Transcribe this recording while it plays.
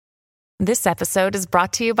This episode is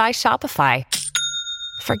brought to you by Shopify.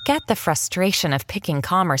 Forget the frustration of picking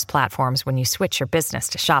commerce platforms when you switch your business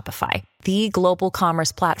to Shopify, the global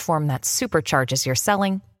commerce platform that supercharges your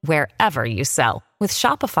selling wherever you sell. With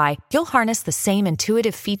Shopify, you'll harness the same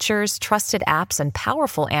intuitive features, trusted apps, and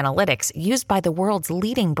powerful analytics used by the world's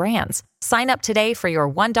leading brands. Sign up today for your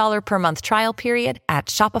 $1 per month trial period at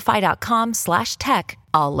shopify.com/tech,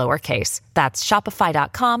 all lowercase. That's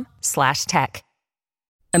shopify.com/tech.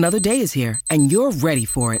 Another day is here, and you're ready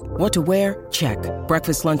for it. What to wear? Check.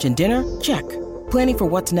 Breakfast, lunch, and dinner? Check. Planning for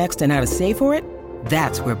what's next and how to save for it?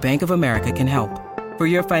 That's where Bank of America can help. For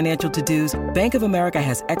your financial to-dos, Bank of America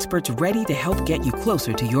has experts ready to help get you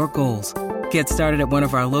closer to your goals. Get started at one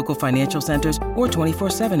of our local financial centers or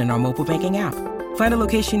 24/7 in our mobile banking app. Find a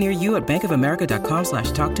location near you at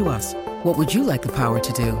bankofamerica.com/talktous. What would you like the power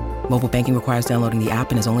to do? Mobile banking requires downloading the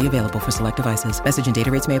app and is only available for select devices. Message and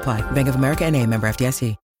data rates may apply. Bank of America N.A., member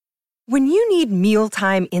FDIC. When you need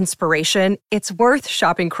mealtime inspiration, it's worth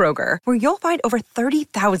shopping Kroger, where you'll find over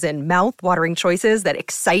 30,000 mouth-watering choices that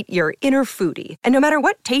excite your inner foodie. And no matter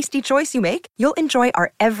what tasty choice you make, you'll enjoy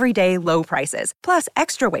our everyday low prices, plus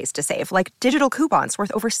extra ways to save, like digital coupons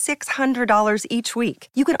worth over $600 each week.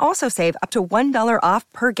 You can also save up to $1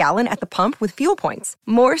 off per gallon at the pump with fuel points.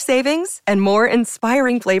 More savings and more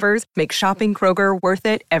inspiring flavors make shopping Kroger worth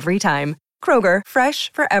it every time. Kroger,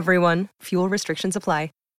 fresh for everyone. Fuel restrictions apply.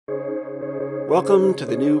 Welcome to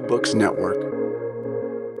the New Books Network.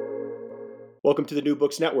 Welcome to the New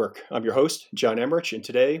Books Network. I'm your host, John Emmerich, and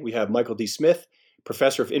today we have Michael D. Smith,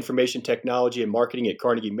 Professor of Information Technology and Marketing at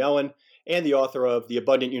Carnegie Mellon, and the author of The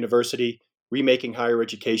Abundant University, Remaking Higher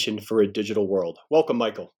Education for a Digital World. Welcome,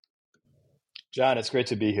 Michael. John, it's great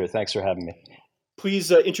to be here. Thanks for having me.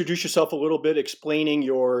 Please introduce yourself a little bit, explaining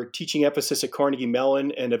your teaching emphasis at Carnegie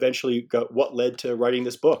Mellon and eventually what led to writing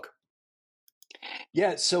this book.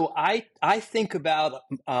 Yeah, so I think about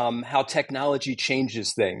how technology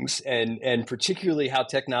changes things, and particularly how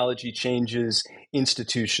technology changes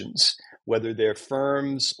institutions, whether they're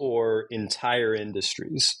firms or entire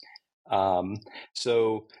industries.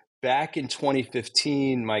 So back in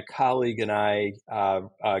 2015, my colleague and I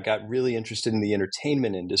got really interested in the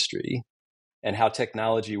entertainment industry and how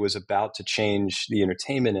technology was about to change the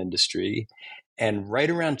entertainment industry. And right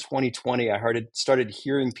around 2020, I started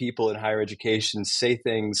hearing people in higher education say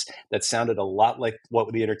things that sounded a lot like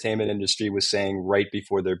what the entertainment industry was saying right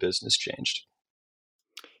before their business changed.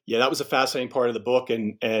 Yeah, that was a fascinating part of the book,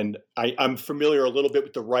 and I'm familiar a little bit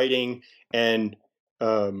with the writing and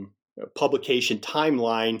publication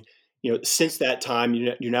timeline. You know, since that time,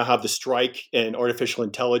 you now have the strike and artificial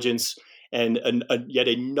intelligence, and yet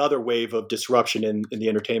another wave of disruption in the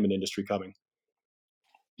entertainment industry coming.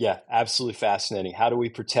 Yeah, absolutely fascinating. How do we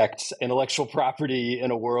protect intellectual property in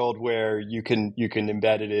a world where you can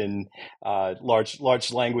embed it in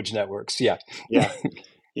large language networks? Yeah.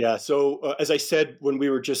 So as I said when we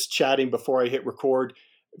were just chatting before I hit record,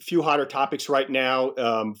 a few hotter topics right now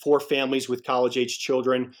for families with college-age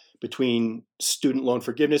children, between student loan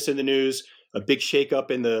forgiveness in the news, a big shakeup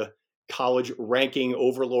in the college ranking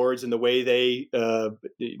overlords and the way they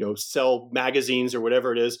sell magazines or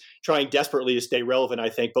whatever it is, trying desperately to stay relevant, I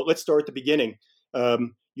think. But let's start at the beginning.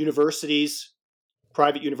 Universities,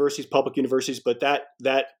 private universities, public universities, but that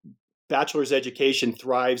bachelor's education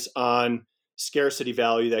thrives on scarcity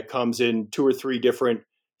value that comes in 2 or 3 different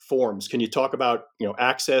forms. Can you talk about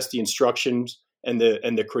access, the instructions, and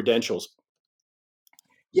the credentials?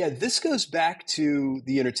 Yeah, this goes back to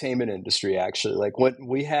the entertainment industry, actually. Like when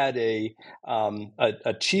we had a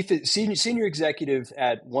senior executive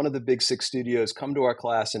at one of the big 6 studios come to our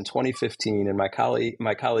class in 2015, and my colleague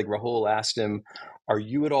Rahul asked him, "Are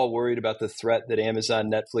you at all worried about the threat that Amazon,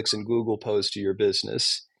 Netflix, and Google pose to your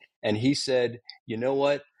business?" And he said, "You know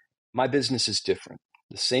what? My business is different.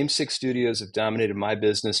 The same 6 studios have dominated my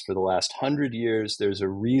business for the last 100 years. There's a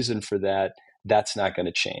reason for that. That's not going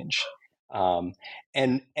to change."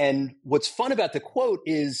 And what's fun about the quote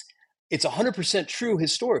is it's 100% true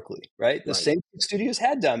historically, right? The same studios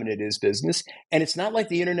had dominated his business, and it's not like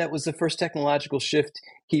the internet was the first technological shift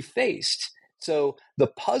he faced. So the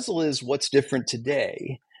puzzle is what's different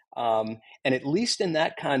today. And at least in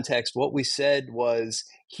that context, what we said was,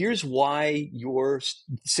 here's why your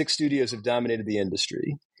 6 studios have dominated the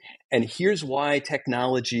industry. And here's why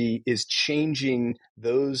technology is changing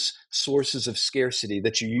those sources of scarcity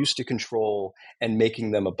that you used to control and making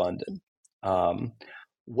them abundant.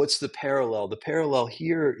 What's the parallel? The parallel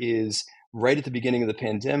here is right at the beginning of the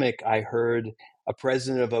pandemic, I heard a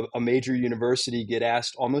president of a major university get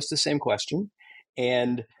asked almost the same question.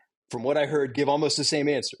 And from what I heard, give almost the same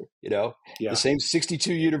answer. Yeah. The same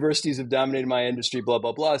 62 universities have dominated my industry, blah,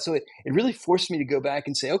 blah, blah. So it really forced me to go back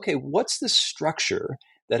and say, okay, what's the structure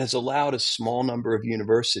that has allowed a small number of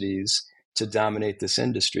universities to dominate this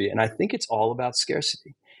industry? And I think it's all about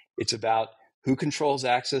scarcity. It's about who controls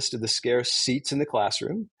access to the scarce seats in the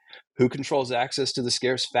classroom, who controls access to the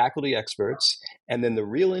scarce faculty experts, and then the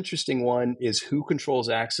real interesting one is who controls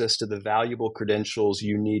access to the valuable credentials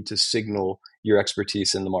you need to signal your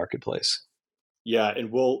expertise in the marketplace. Yeah,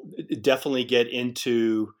 and we'll definitely get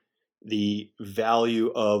into the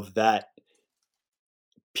value of that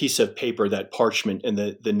piece of paper, that parchment, and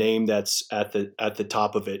the name that's at the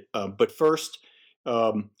top of it. But first,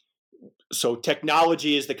 so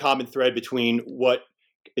technology is the common thread between what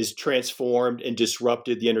is transformed and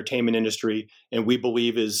disrupted the entertainment industry, and we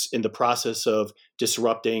believe is in the process of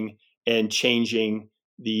disrupting and changing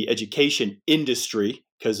the education industry,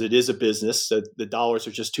 because it is a business. So the dollars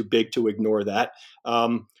are just too big to ignore that.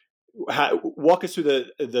 Walk us through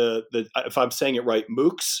the if I'm saying it right,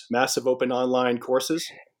 MOOCs, massive open online courses.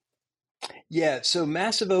 Yeah, so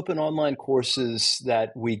massive open online courses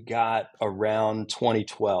that we got around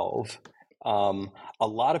 2012. A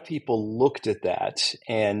lot of people looked at that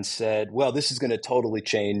and said, well, this is going to totally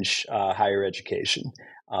change higher education.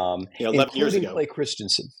 11 years ago. Clay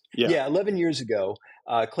Christensen. Yeah, 11 years ago.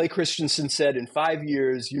 Clay Christensen said in 5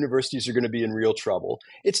 years, universities are going to be in real trouble.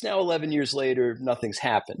 It's now 11 years later, nothing's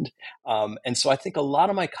happened. And so I think a lot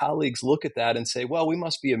of my colleagues look at that and say, well, we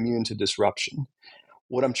must be immune to disruption.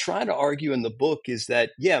 What I'm trying to argue in the book is that,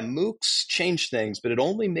 yeah, MOOCs changed things, but it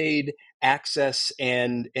only made access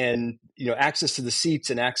and access to the seats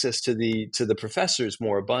and access to the professors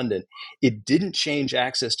more abundant. It didn't change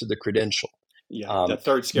access to the credential. Yeah, that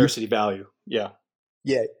third scarcity value. Yeah.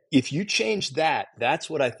 Yeah, if you change that, that's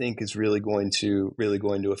what I think is really going to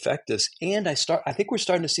affect us. And I think we're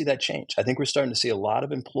starting to see that change. I think we're starting to see a lot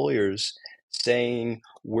of employers saying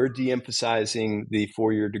we're de-emphasizing the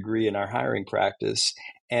 4-year degree in our hiring practice.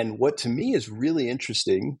 And what to me is really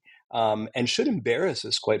interesting and should embarrass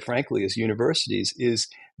us, quite frankly, as universities, is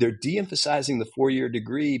they're de-emphasizing the 4-year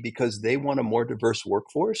degree because they want a more diverse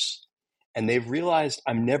workforce. And they've realized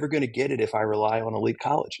I'm never going to get it if I rely on elite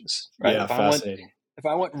colleges. Right? Yeah, fascinating. If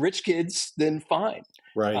I want rich kids, then fine.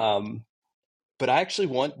 Right. But I actually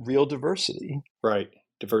want real diversity. Right.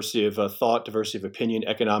 Diversity of thought, diversity of opinion,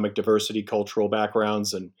 economic diversity, cultural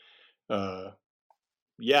backgrounds. And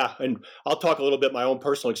and I'll talk a little bit my own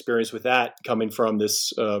personal experience with that, coming from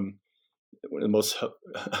this, one of the most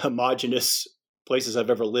homogenous places I've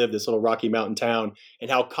ever lived, this little Rocky Mountain town, and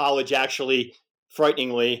how college actually,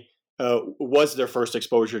 frighteningly, was their first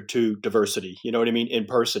exposure to diversity, you know what I mean, in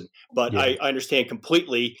person. But yeah. I understand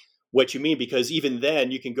completely what you mean, because even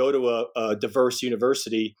then you can go to a diverse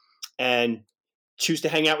university and choose to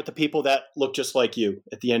hang out with the people that look just like you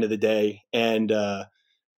at the end of the day, and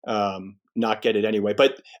not get it anyway.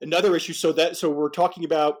 But another issue, so we're talking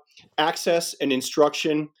about access and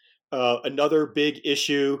instruction. Another big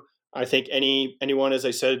issue, I think anyone, as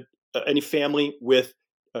I said, any family with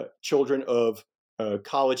children of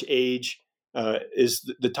college age, is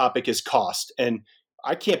the topic is cost. And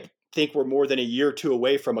I can't think we're more than a year or two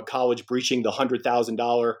away from a college breaching the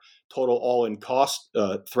 $100,000 total all-in cost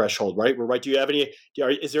threshold, right? We're right. Do you have any?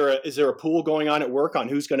 Is there a pool going on at work on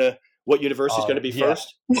what university is going to be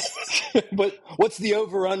first? But what's the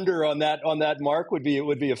over/under on that mark? It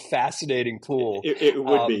would be a fascinating pool. It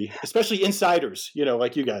would be, especially insiders,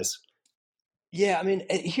 like you guys. Yeah, I mean,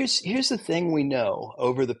 here's the thing we know.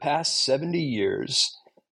 Over the past 70 years,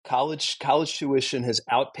 college tuition has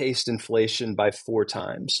outpaced inflation by 4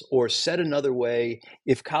 times. Or said another way,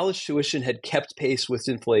 if college tuition had kept pace with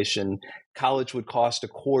inflation, college would cost a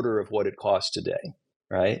quarter of what it costs today,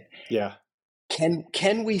 right? Yeah.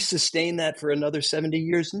 Can we sustain that for another 70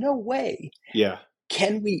 years? No way. Yeah.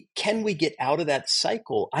 Can we get out of that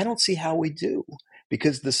cycle? I don't see how we do,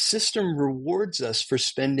 because the system rewards us for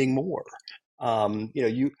spending more.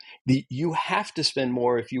 You have to spend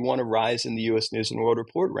more if you want to rise in the U.S. News and World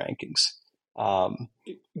Report rankings.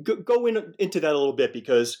 Go into that a little bit,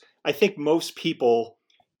 because I think most people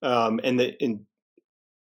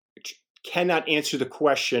cannot answer the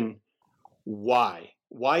question why.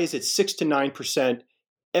 Why is it 6 to 9%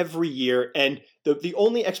 every year? And the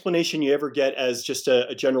only explanation you ever get as just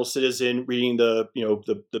a general citizen reading the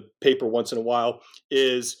paper once in a while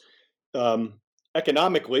is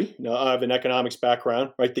economically. I have an economics background,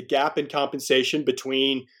 right? The gap in compensation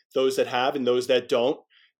between those that have and those that don't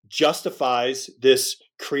justifies this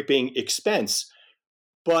creeping expense.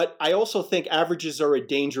 But I also think averages are a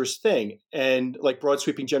dangerous thing, and like broad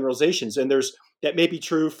sweeping generalizations. And that may be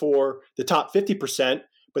true for the top 50%,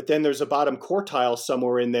 but then there's a bottom quartile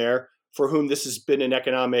somewhere in there for whom this has been an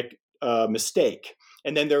economic mistake.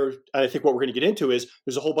 And then I think what we're going to get into is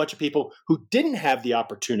there's a whole bunch of people who didn't have the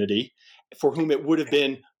opportunity, for whom it would have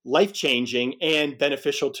been life-changing and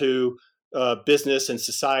beneficial to business and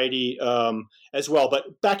society as well.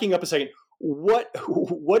 But backing up a second,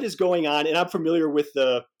 what is going on? And I'm familiar with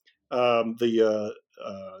the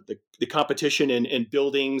competition in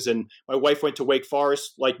buildings. And my wife went to Wake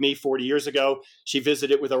Forest like me 40 years ago. She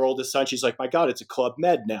visited with our oldest son. She's like, my God, it's a Club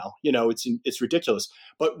Med now. It's ridiculous.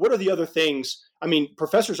 But what are the other things? I mean,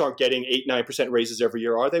 professors aren't getting 8-9% raises every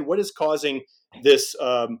year, are they? What is causing this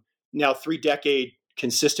now 3-decade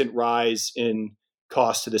consistent rise in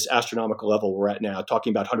cost to this astronomical level we're at now,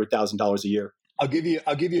 talking about $100,000 a year? I'll give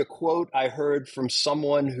you a quote I heard from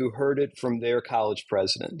someone who heard it from their college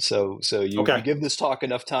president. So you give this talk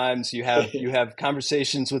enough times, you have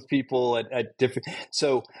conversations with people at different.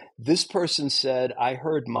 So this person said, I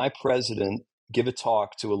heard my president give a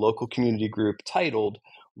talk to a local community group titled,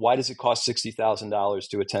 "Why does it cost $60,000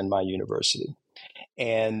 to attend my university?"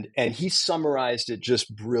 And he summarized it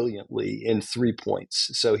just brilliantly in 3 points.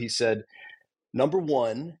 So he said, number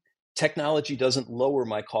one, technology doesn't lower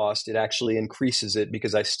my cost. It actually increases it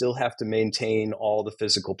because I still have to maintain all the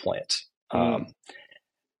physical plant.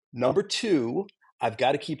 Number two, I've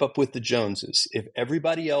got to keep up with the Joneses. If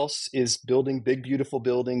everybody else is building big, beautiful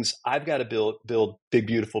buildings, I've got to build big,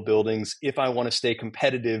 beautiful buildings if I want to stay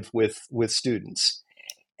competitive with students.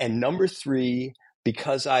 And number three,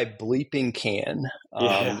 because I bleeping can,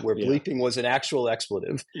 bleeping was an actual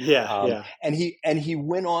expletive. And he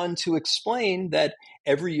went on to explain that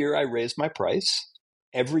every year I raise my price.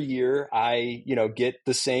 Every year I, get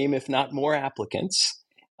the same, if not more applicants.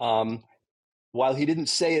 While he didn't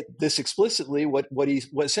say it this explicitly, what he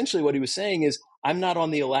was saying is, I'm not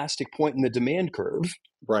on the elastic point in the demand curve.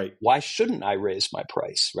 Right. Why shouldn't I raise my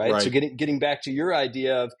price? Right. So getting back to your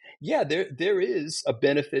idea of, there is a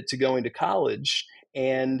benefit to going to college,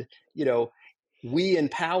 and, we in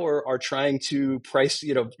power are trying to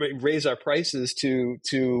raise our prices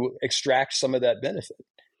to extract some of that benefit.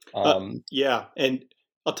 And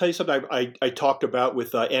I'll tell you something I talked about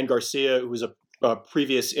with Ann Garcia, who was a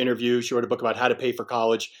previous interview. She wrote a book about how to pay for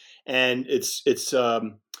college, and it's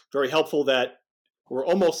very helpful that we're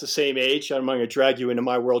almost the same age. I'm not going to drag you into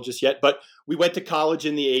my world just yet, but we went to college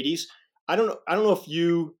in the 80s. I don't know if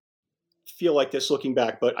you feel like this looking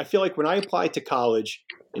back, but I feel like when I applied to college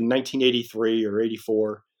in 1983 or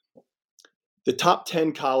 84, the top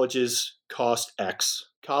 10 colleges cost X.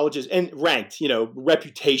 Colleges, and ranked,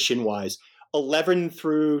 reputation wise, 11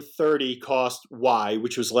 through 30 cost Y,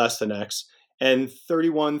 which was less than X, and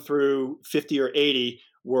 31 through 50 or 80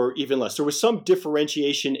 were even less. There was some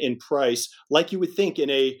differentiation in price, like you would think in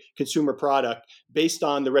a consumer product, based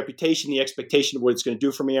on the reputation, the expectation of what it's going to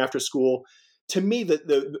do for me after school. To me,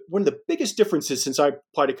 the one of the biggest differences since I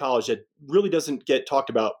applied to college that really doesn't get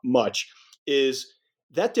talked about much is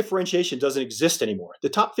that differentiation doesn't exist anymore. The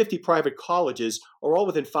top 50 private colleges are all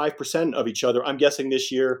within 5% of each other. I'm guessing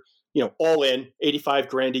this year, all in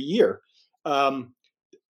 $85,000 a year.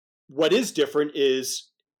 What is different is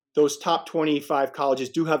those top 25 colleges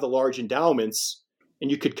do have the large endowments, and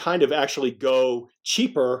you could kind of actually go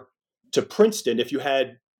cheaper to Princeton if you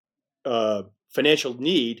had financial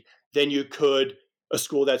need than you could a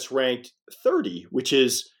school that's ranked 30, which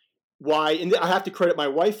is why, and I have to credit my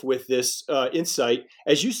wife with this insight.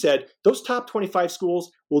 As you said, those top 25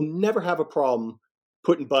 schools will never have a problem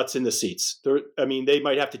putting butts in the seats. They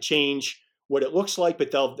might have to change what it looks like,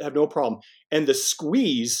 but they'll have no problem. And the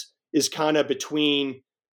squeeze is kind of between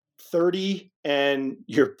 30 and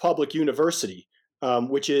your public university,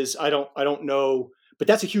 which is, I don't know, but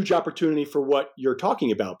that's a huge opportunity for what you're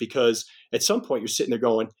talking about, because at some point you're sitting there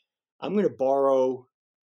going, I'm going to borrow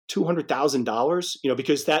 $200,000,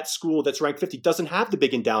 because that school that's ranked 50 doesn't have the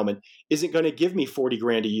big endowment, isn't going to give me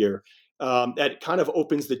 $40,000 a year. That kind of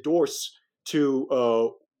opens the doors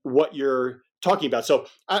to what you're talking about. So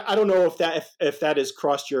I don't know if that has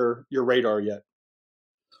crossed your radar yet.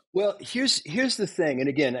 Well, here's the thing, and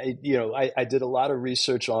again, I did a lot of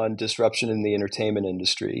research on disruption in the entertainment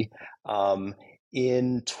industry.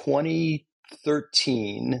 In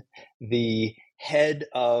 2013, the head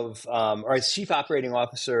of, or chief operating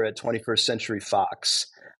officer at 21st Century Fox,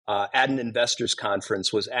 at an investors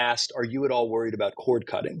conference, was asked, "Are you at all worried about cord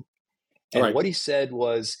cutting?" And what he said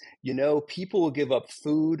was, people will give up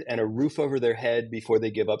food and a roof over their head before they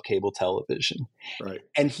give up cable television. Right.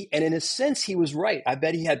 And in a sense, he was right. I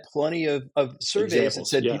bet he had plenty of surveys that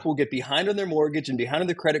said people get behind on their mortgage and behind on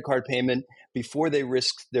their credit card payment before they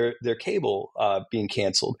risk their cable being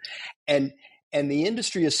canceled. And And the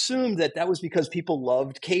industry assumed that that was because people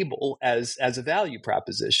loved cable as a value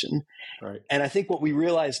proposition. Right. And I think what we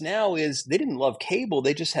realize now is they didn't love cable,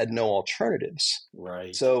 they just had no alternatives.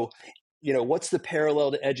 Right. So, what's the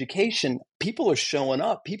parallel to education? People are showing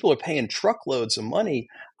up, people are paying truckloads of money.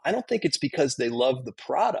 I don't think it's because they love the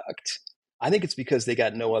product. I think it's because they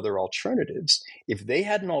got no other alternatives. If they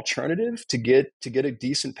had an alternative to get a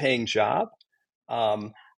decent paying job,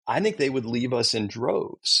 I think they would leave us in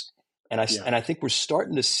droves. And I think we're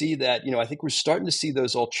starting to see that. I think we're starting to see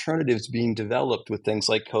those alternatives being developed with things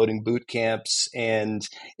like coding boot camps and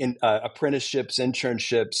apprenticeships,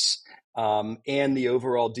 internships, and the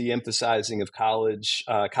overall de-emphasizing of college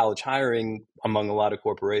hiring among a lot of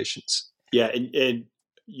corporations. Yeah, and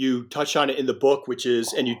you touch on it in the book, which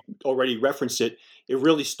is, and you already referenced it. It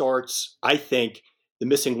really starts, I think, the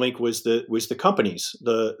missing link was the companies,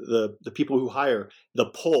 the people who hire, the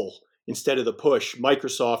pull instead of the push.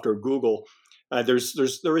 Microsoft or Google. There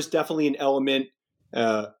is definitely an element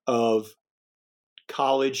of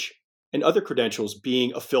college and other credentials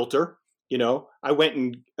being a filter. I went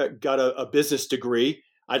and got a business degree.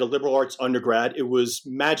 I had a liberal arts undergrad. It was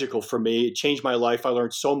magical for me. It changed my life. I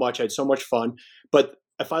learned so much. I had so much fun. But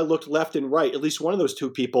if I looked left and right, at least one of those two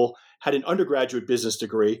people had an undergraduate business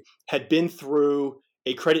degree, had been through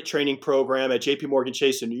a credit training program at JP Morgan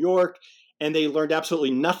Chase in New York, and they learned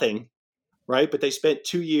absolutely nothing, right? But they spent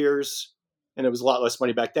 2 years, and it was a lot less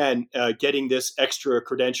money back then, getting this extra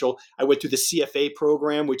credential. I went through the CFA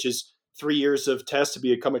program, which is 3 years of tests to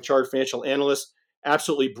become a chartered financial analyst.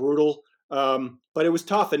 Absolutely brutal. But it was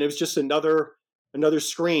tough, and it was just another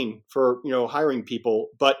screen for hiring people.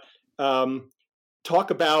 But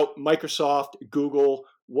talk about Microsoft, Google.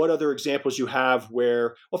 What other examples you have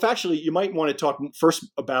where? Well, actually, you might want to talk first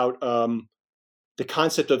about the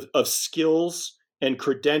concept of skills and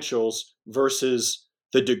credentials versus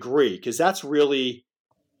the degree, because that's really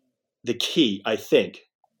the key, I think.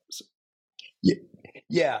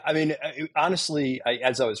 Yeah, I mean, honestly,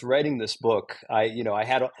 as I was writing this book, I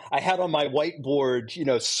had on my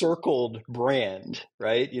whiteboard, circled brand,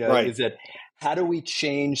 right? Right. Is that how do we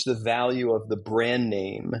change the value of the brand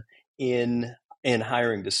name in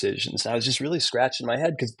hiring decisions? And I was just really scratching my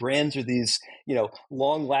head because brands are these,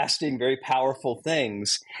 long-lasting, very powerful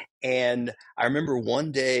things. And I remember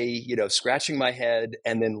one day, scratching my head,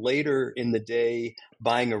 and then later in the day,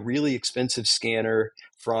 buying a really expensive scanner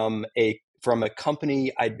from a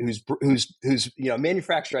company whose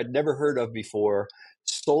manufacturer I'd never heard of before,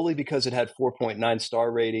 solely because it had 4.9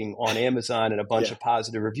 star rating on Amazon and a bunch of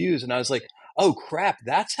positive reviews. And I was like, oh crap,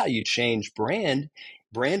 that's how you change brand.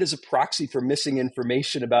 Brand is a proxy for missing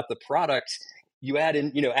information about the product. You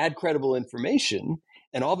add credible information,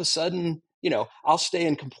 and all of a sudden, I'll stay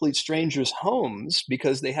in complete strangers' homes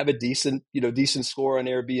because they have a decent score on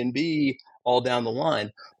Airbnb all down the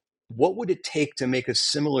line. What would it take to make a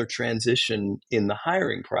similar transition in the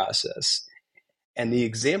hiring process? And the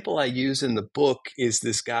example I use in the book is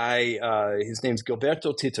this guy, his name's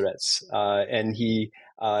Gilberto Titores, and he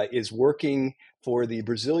is working for the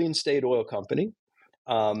Brazilian state oil company.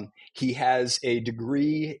 He has an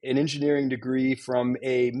engineering degree from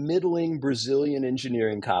a middling Brazilian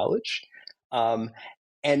engineering college. And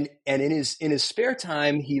in his spare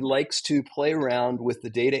time, he likes to play around with the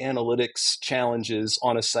data analytics challenges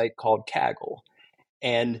on a site called Kaggle.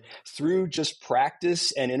 And through just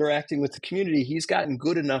practice and interacting with the community, he's gotten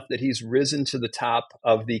good enough that he's risen to the top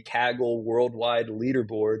of the Kaggle worldwide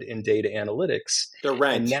leaderboard in data analytics. They're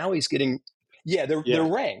ranked. And now he's getting, they're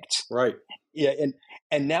ranked. Right. Yeah,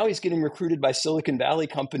 and now he's getting recruited by Silicon Valley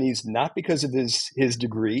companies, not because of his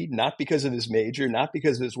degree, not because of his major, not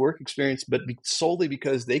because of his work experience, but solely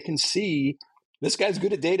because they can see this guy's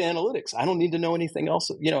good at data analytics. I don't need to know anything else,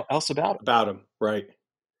 about him. Right.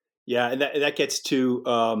 Yeah, and that gets to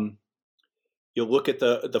you look at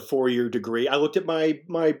the 4-year degree. I looked at my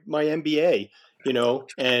MBA,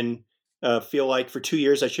 and feel like for 2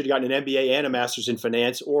 years I should have gotten an MBA and a master's in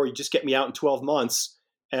finance, or you just get me out in 12 months.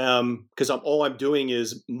 Because all I'm doing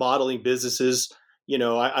is modeling businesses.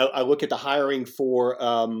 I look at the hiring for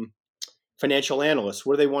financial analysts.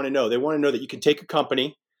 What do they want to know? They want to know that you can take a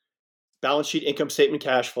company, balance sheet, income statement,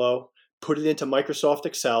 cash flow, put it into Microsoft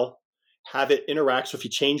Excel, have it interact. So if you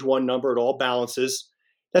change one number, it all balances.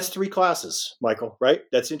 That's 3 classes, Michael, right?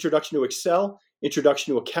 That's introduction to Excel,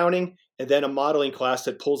 introduction to accounting, and then a modeling class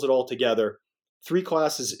that pulls it all together. 3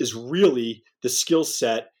 classes is really the skill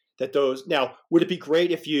set that those. Now, would it be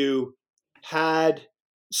great if you had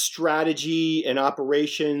strategy and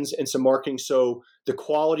operations and some marketing so the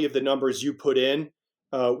quality of the numbers you put in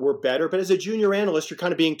were better? But as a junior analyst, you're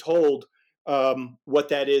kind of being told what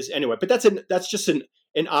that is anyway. But that's just an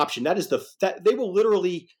an option. That they will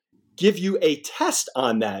literally give you a test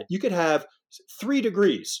on that. You could have 3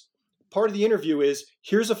 degrees. Part of the interview is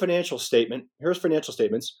here's a financial statement. Here's financial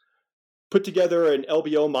statements. Put together an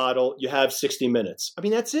LBO model. You have 60 minutes. I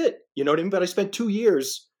mean, that's it. You know what I mean? But I spent 2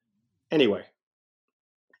 years anyway.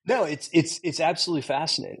 No, it's absolutely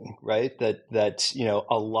fascinating, right? That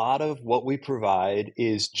a lot of what we provide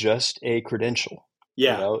is just a credential.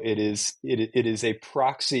 Yeah. It is a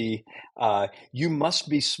proxy. You must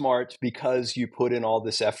be smart because you put in all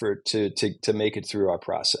this effort to make it through our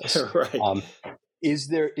process. Right. Is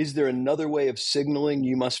there another way of signaling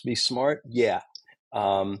you must be smart? Yeah.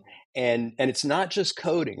 And it's not just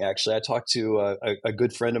coding. Actually, I talked to a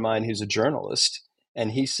good friend of mine who's a journalist,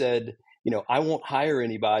 and he said, I won't hire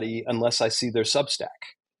anybody unless I see their Substack,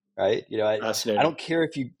 right? I don't care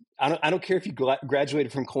if you I don't care if you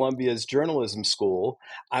graduated from Columbia's journalism school.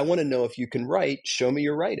 I want to know if you can write. Show me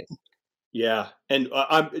your writing. Yeah, and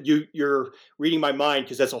you're reading my mind,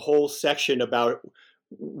 because that's a whole section about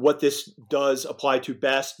what this does apply to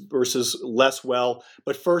best versus less well.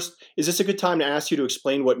 But first, is this a good time to ask you to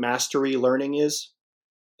explain what mastery learning is?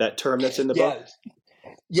 That term that's in the book?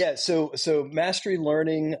 Yeah. So mastery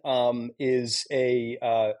learning is a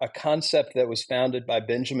concept that was founded by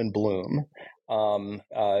Benjamin Bloom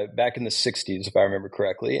back in the 60s, if I remember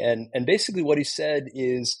correctly. And basically what he said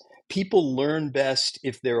is people learn best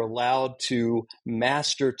if they're allowed to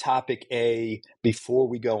master topic A before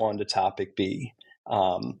we go on to topic B.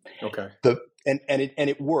 Okay. And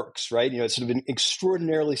it works, right? It's sort of been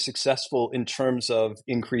extraordinarily successful in terms of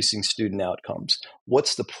increasing student outcomes.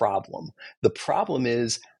 What's the problem? The problem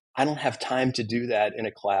is I don't have time to do that in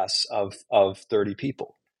a class of 30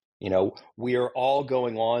 people. We are all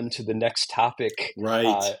going on to the next topic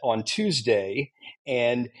on Tuesday,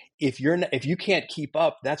 and if you can't keep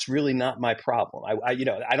up, that's really not my problem. I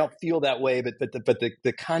don't feel that way, but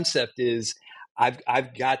the concept is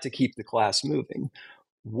I've got to keep the class moving.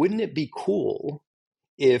 Wouldn't it be cool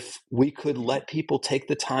if we could let people take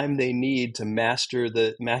the time they need to master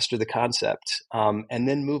the concept and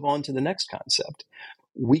then move on to the next concept?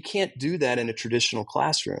 We can't do that in a traditional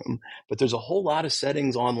classroom, but there's a whole lot of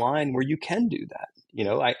settings online where you can do that.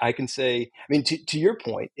 I can say, to your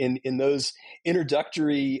point, in those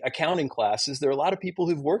introductory accounting classes, there are a lot of people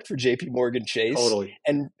who've worked for JP Morgan Chase. Totally.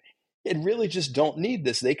 And really just don't need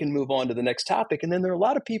this. They can move on to the next topic. And then there are a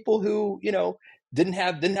lot of people who, didn't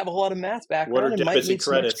have a whole lot of math background and might need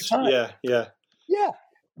some extra time. Yeah.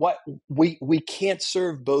 What we can't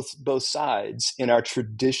serve both sides in our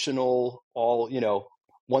traditional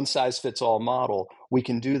one size fits all model. We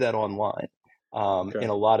can do that online in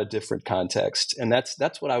a lot of different contexts, and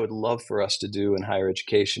that's what I would love for us to do in higher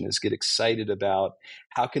education, is get excited about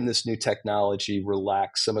how can this new technology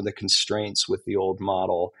relax some of the constraints with the old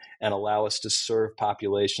model and allow us to serve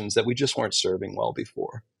populations that we just weren't serving well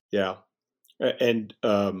before. Yeah. And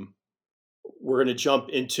we're going to jump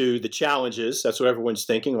into the challenges. That's what everyone's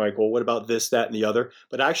thinking, like, well, what about this, that, and the other?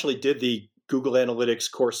 But I actually did the Google Analytics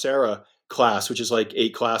Coursera class, which is like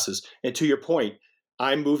 8 classes. And to your point,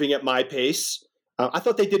 I'm moving at my pace. I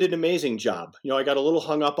thought they did an amazing job. I got a little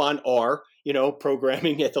hung up on R,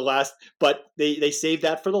 programming at the last, but they saved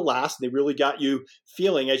that for the last. They really got you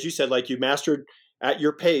feeling, as you said, like you mastered at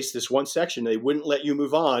your pace this one section. They wouldn't let you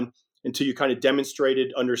move on until you kind of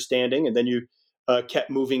demonstrated understanding, and then you kept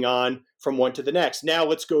moving on from one to the next. Now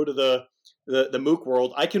let's go to the MOOC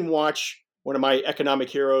world. I can watch one of my economic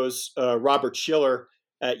heroes, Robert Shiller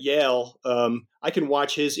at Yale. I can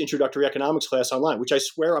watch his introductory economics class online, which I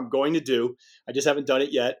swear I'm going to do. I just haven't done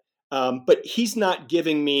it yet. But he's not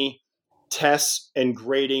giving me tests and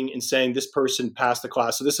grading and saying this person passed the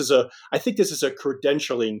class. So I think this is a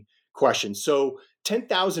credentialing question. So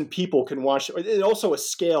 10,000 people can watch. It's also a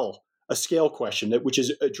scale question, which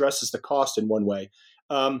addresses the cost in one way.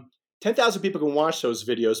 10,000 people can watch those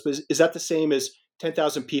videos, but is that the same as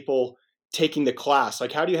 10,000 people taking the class?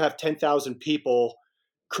 Like, how do you have 10,000 people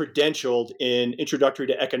credentialed in Introductory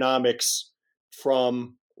to Economics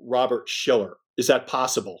from Robert Shiller? Is that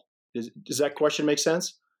possible? Does that question make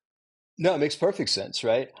sense? No, it makes perfect sense,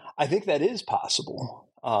 right? I think that is possible.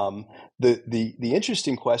 The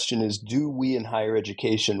interesting question is, do we in higher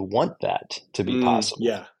education want that to be possible?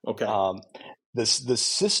 Yeah. Okay. The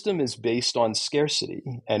system is based on scarcity,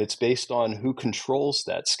 and it's based on who controls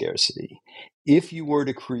that scarcity. If you were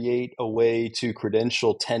to create a way to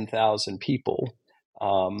credential 10,000 people,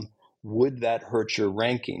 would that hurt your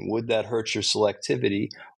ranking? Would that hurt your selectivity?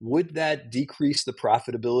 Would that decrease the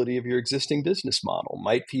profitability of your existing business model?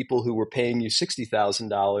 Might people who were paying you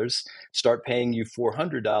 $60,000 start paying you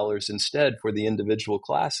 $400 instead for the individual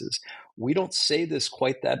classes? We don't say this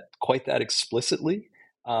quite that explicitly,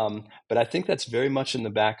 But I think that's very much in the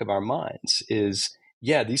back of our minds is,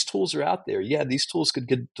 yeah, these tools are out there. Yeah, these tools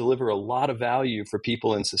could deliver a lot of value for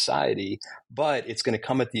people in society, but it's going to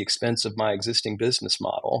come at the expense of my existing business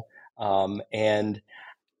model. And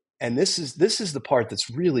this is the part that's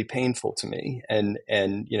really painful to me. And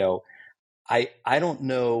I don't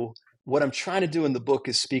know. What I'm trying to do in the book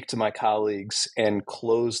is speak to my colleagues and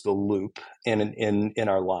close the loop in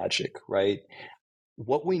our logic, right?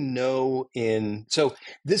 What we know so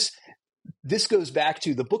this goes back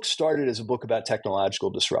to the book started as a book about technological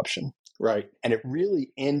disruption. Right. And it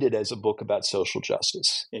really ended as a book about social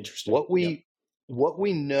justice. Interesting. What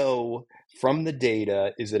we know from the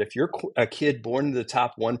data is that if you're a kid born in the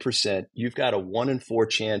top 1%, you've got a 1 in 4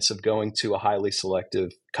 chance of going to a highly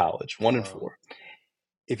selective college. 1 in 4.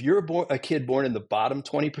 If you're a kid born in the bottom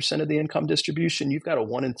 20% of the income distribution, you've got a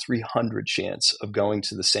 1 in 300 chance of going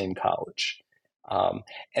to the same college.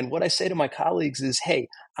 And what I say to my colleagues is, hey,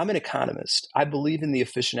 I'm an economist. I believe in the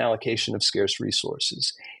efficient allocation of scarce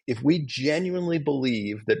resources. If we genuinely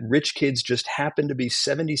believe that rich kids just happen to be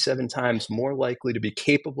 77 times more likely to be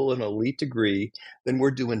capable of an elite degree, then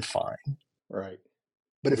we're doing fine. Right.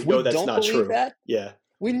 But if we don't believe that, yeah,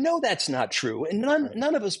 we know that's not true. And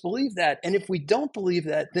none of us believe that. And if we don't believe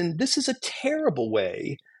that, then this is a terrible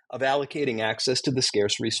way of allocating access to the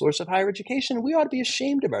scarce resource of higher education. We ought to be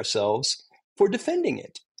ashamed of ourselves for defending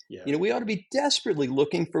it. Yeah. We ought to be desperately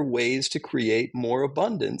looking for ways to create more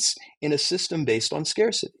abundance in a system based on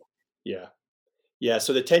scarcity. Yeah. Yeah.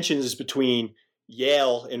 So the tension is between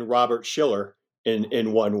Yale and Robert Schiller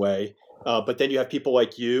in one way. But then you have people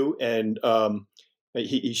like you and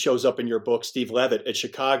he shows up in your book, Steve Levitt at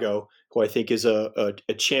Chicago, who I think is a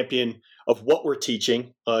champion of what we're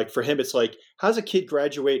teaching. For him, it's like, how does a kid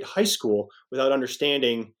graduate high school without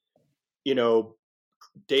understanding,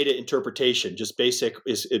 data interpretation? Just basic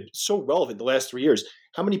is so relevant the last 3 years.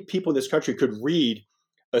 How many people in this country could read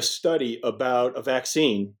a study about a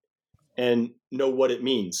vaccine and know what it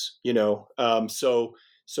means? So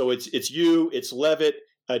it's you, it's Levitt.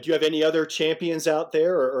 Do you have any other champions out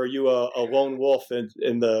there, or are you a lone wolf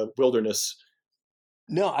in the wilderness?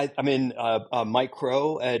 No, I mean, Mike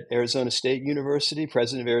Crow at Arizona State University,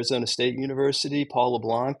 president of Arizona State University, Paul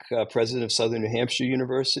LeBlanc, president of Southern New Hampshire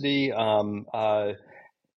University,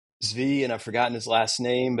 Zvi, and I've forgotten his last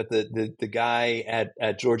name, but the guy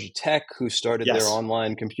at Georgia Tech who started their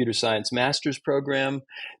online computer science master's program.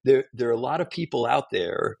 There are a lot of people out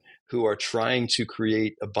there who are trying to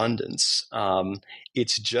create abundance.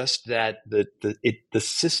 It's just that the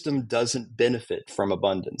system doesn't benefit from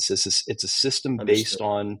abundance. It's a system based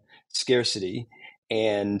on scarcity,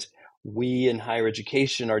 and we in higher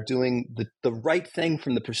education are doing the right thing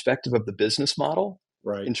from the perspective of the business model,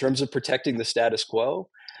 right, in terms of protecting the status quo.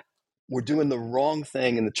 We're doing the wrong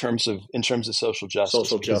thing in terms of social justice.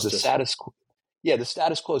 Social justice. The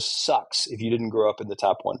status quo sucks if you didn't grow up in the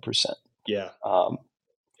top 1%. Yeah.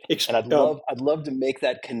 And I'd love to make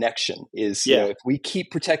that connection. If we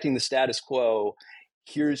keep protecting the status quo,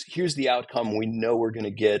 here's the outcome we know we're going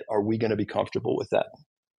to get. Are we going to be comfortable with that?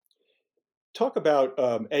 Talk about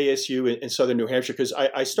ASU in Southern New Hampshire, because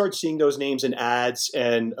I start seeing those names in ads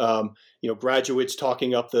and graduates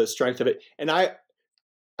talking up the strength of it, and I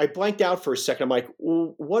blanked out for a second. I'm like,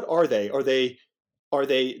 well, what are they? Are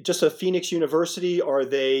they just a Phoenix University? Are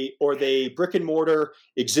they brick and mortar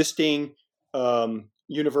existing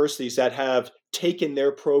universities that have taken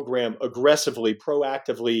their program aggressively,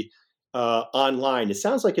 proactively online? It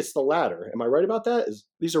sounds like it's the latter. Am I right about that?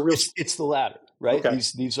 These are real. It's the latter, right? Okay.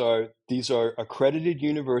 These are accredited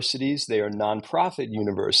universities. They are nonprofit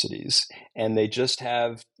universities, and they just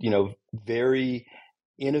have very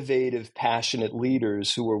innovative, passionate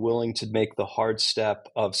leaders who are willing to make the hard step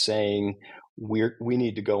of saying we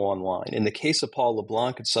need to go online. In the case of Paul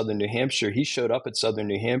LeBlanc at Southern New Hampshire, he showed up at Southern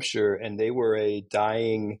New Hampshire and they were a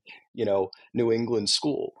dying, New England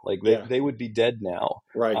school. Like they would be dead now.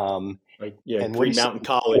 Right. Yeah. And Green Mountain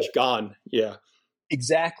College gone. Yeah.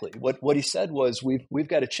 Exactly. What he said was, we've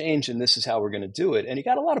got to change, and this is how we're going to do it. And he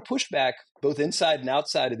got a lot of pushback both inside and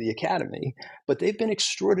outside of the academy, but they've been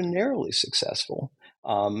extraordinarily successful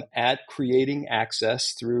at creating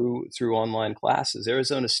access through online classes.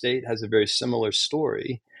 Arizona State has a very similar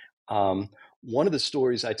story. One of the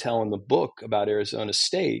stories I tell in the book about Arizona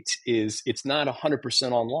State is it's not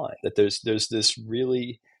 100% online, that there's this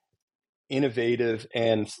really innovative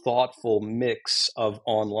and thoughtful mix of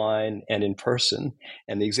online and in person.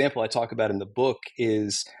 And the example I talk about in the book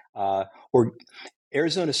is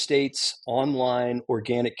Arizona State's online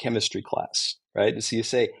organic chemistry class, right? So you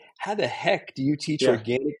say, how the heck do you teach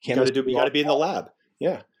organic chemistry? You got to be in the lab.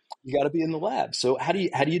 Yeah. You got to be in the lab. So how do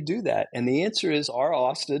you do that? And the answer is R.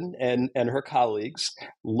 Austin and her colleagues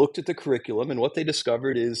looked at the curriculum, and what they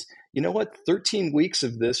discovered is, 13 weeks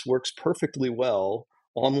of this works perfectly well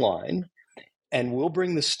online, and we'll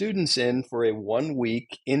bring the students in for a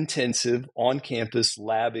 1-week intensive on-campus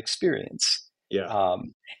lab experience. Yeah.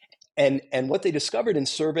 And what they discovered in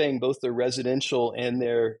surveying both their residential and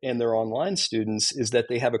their online students is that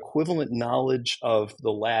they have equivalent knowledge of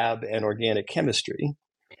the lab and organic chemistry,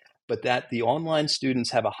 but that the online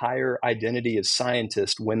students have a higher identity as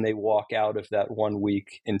scientists when they walk out of that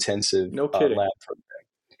 1-week intensive No kidding. lab program.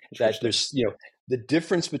 That there's, the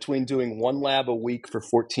difference between doing one lab a week for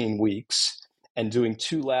 14 weeks and doing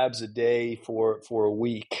 2 labs a day for a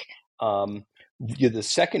week. The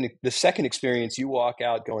second experience, you walk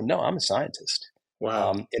out going, no, I'm a scientist.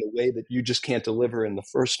 Wow. In a way that you just can't deliver in the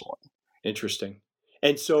first one. Interesting.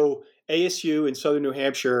 And so ASU in Southern New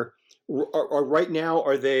Hampshire, are right now,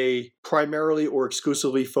 are they primarily or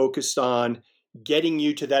exclusively focused on getting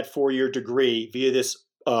you to that 4-year degree via this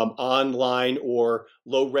online or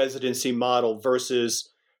low residency model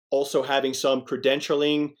versus also having some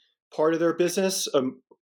credentialing part of their business?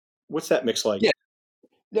 What's that mix like? Yeah.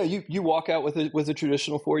 No, you walk out with a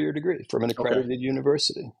traditional 4-year degree from an accredited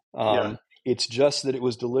university. It's just that it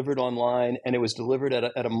was delivered online, and it was delivered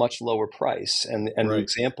at a much lower price. And the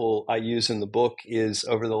example I use in the book is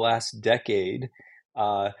over the last decade,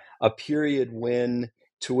 a period when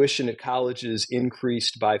tuition at colleges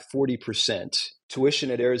increased by 40%.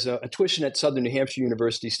 Tuition at Southern New Hampshire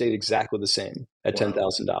University stayed exactly the same at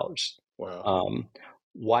 $10,000. Wow.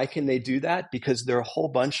 Why can they do that? Because there are a whole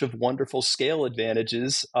bunch of wonderful scale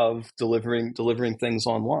advantages of delivering things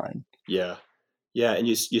online. Yeah. And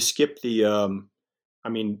you skip the,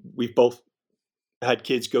 we've both had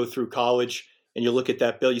kids go through college, and you look at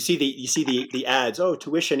that bill, you see the ads. Oh,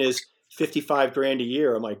 tuition is $55,000 a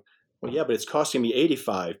year. I'm like, well, yeah, but it's costing me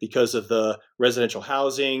 $85,000 because of the residential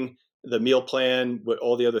housing, the meal plan,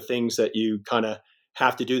 all the other things that you kind of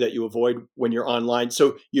have to do that you avoid when you're online.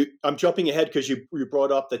 So I'm jumping ahead because you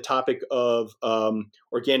brought up the topic of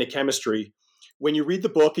organic chemistry. When you read the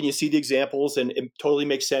book and you see the examples, and it totally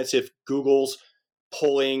makes sense if Google's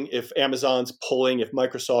pulling, if Amazon's pulling, if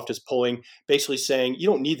Microsoft is pulling, basically saying you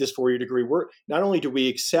don't need this 4-year degree. We're not only do we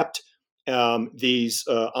accept these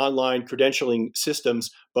online credentialing systems,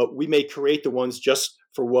 but we may create the ones just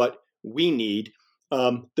for what we need.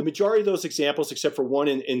 The majority of those examples, except for one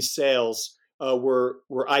in sales, were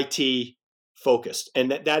IT focused,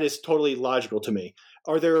 and that is totally logical to me.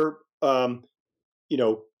 Are there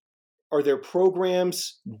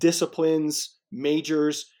programs, disciplines,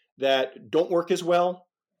 majors that don't work as well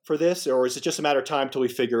for this, or is it just a matter of time till we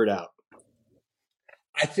figure it out?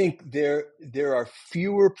 I think there are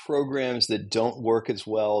fewer programs that don't work as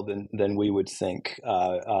well than we would think.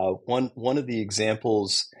 One of the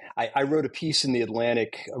examples, I wrote a piece in the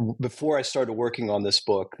Atlantic before I started working on this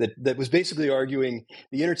book that was basically arguing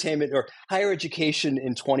the entertainment or higher education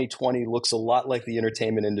in 2020 looks a lot like the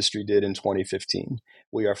entertainment industry did in 2015.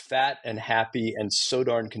 We are fat and happy and so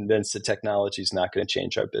darn convinced that technology is not going to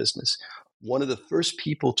change our business. One of the first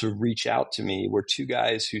people to reach out to me were 2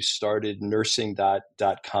 guys who started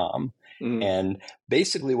nursing.com. And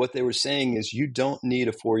basically what they were saying is you don't need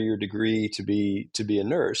a 4-year degree to be a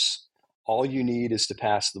nurse. All you need is to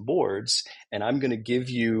pass the boards, and I'm going to give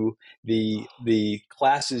you the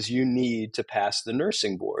classes you need to pass the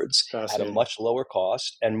nursing boards at a much lower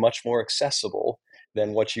cost and much more accessible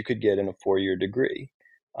than what you could get in a 4-year degree.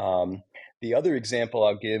 The other example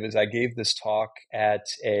I'll give is I gave this talk at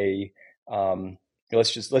a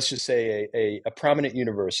let's just say a prominent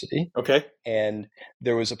university. Okay. And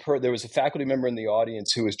there was a faculty member in the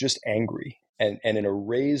audience who was just angry and in a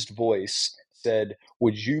raised voice said,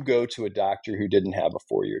 "Would you go to a doctor who didn't have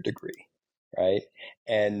a 4-year degree?" Right.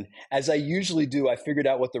 And as I usually do, I figured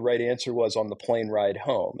out what the right answer was on the plane ride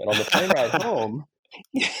home. And on the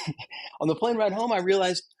plane ride home, I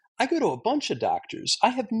realized I go to a bunch of doctors. I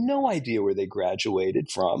have no idea where they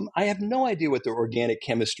graduated from. I have no idea what their organic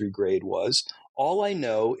chemistry grade was. All I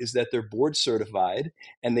know is that they're board certified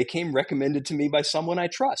and they came recommended to me by someone I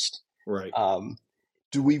trust. Right.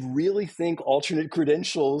 Do we really think alternate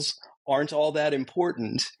credentials aren't all that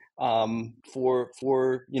important for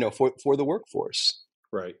the workforce?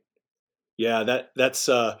 Right. Yeah.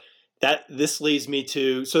 This leads me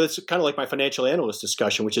to, so that's kind of like my financial analyst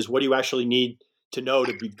discussion, which is what do you actually need to know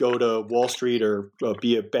to go to Wall Street or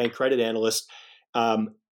be a bank credit analyst. And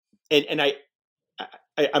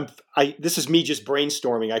this is me just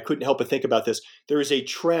brainstorming. I couldn't help but think about this. There is a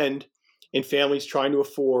trend in families trying to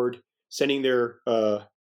afford sending their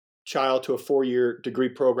child to a 4-year degree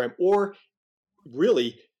program, or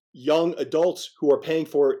really young adults who are paying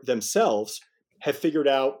for it themselves have figured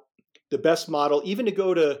out the best model, even to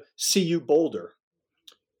go to CU Boulder.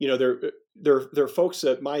 There are folks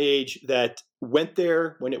at my age that went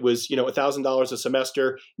there when it was $1,000 a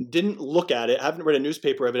semester, didn't look at it, haven't read a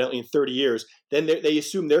newspaper evidently in 30 years. Then they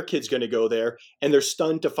assume their kid's going to go there, and they're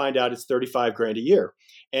stunned to find out it's $35,000 a year.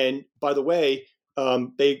 And by the way,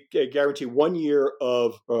 they guarantee 1 year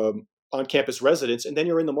of on-campus residence, and then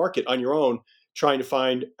you're in the market on your own trying to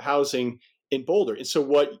find housing in Boulder. And so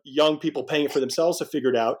what young people paying for themselves have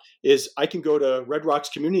figured out is I can go to Red Rocks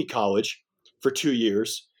Community College for 2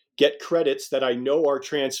 years, get credits that I know are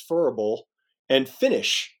transferable, and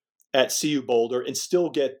finish at CU Boulder and still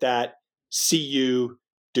get that CU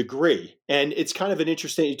degree. And it's kind of an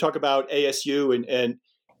interesting, you talk about ASU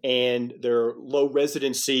and their low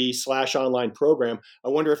residency / online program. I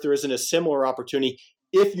wonder if there isn't a similar opportunity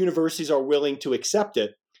if universities are willing to accept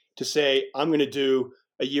it, to say, I'm going to do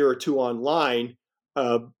a year or two online.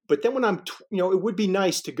 But then when it would be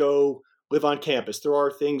nice to go live on campus. There are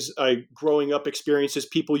things, growing up experiences,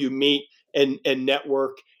 people you meet and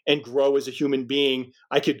network and grow as a human being.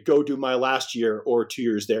 I could go do my last year or 2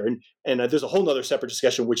 years there. And there's a whole nother separate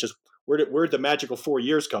discussion, which is where'd the magical 4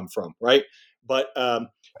 years come from, right? But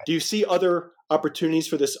do you see other opportunities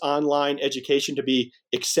for this online education to be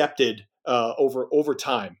accepted over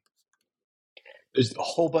time? There's a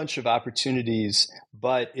whole bunch of opportunities,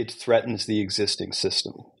 but it threatens the existing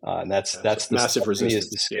system, and that's the massive resistance. Is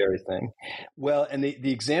the scary thing. Well, and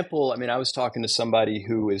the example. I mean, I was talking to somebody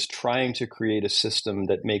who is trying to create a system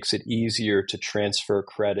that makes it easier to transfer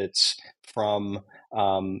credits from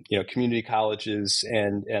community colleges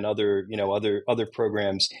and other other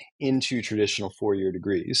programs into traditional 4-year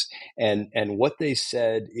degrees. And what they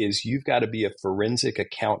said is you've got to be a forensic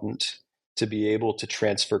accountant to be able to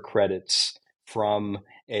transfer credits from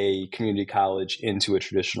a community college into a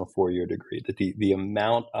traditional 4-year degree. That the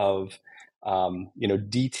amount of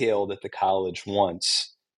detail that the college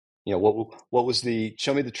wants. What was the?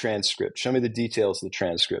 Show me the transcript. Show me the details of the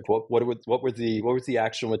transcript. What were the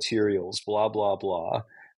actual materials? Blah blah blah.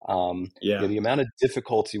 The amount of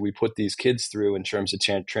difficulty we put these kids through in terms of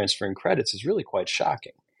transferring credits is really quite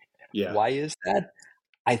shocking. Yeah. Why is that?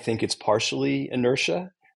 I think it's partially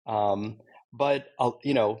inertia, but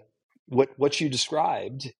what you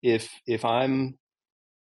described, if I'm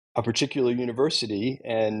a particular university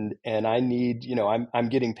and I need, I'm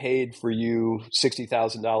getting paid for you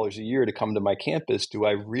 $60,000 a year to come to my campus, do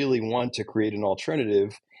I really want to create an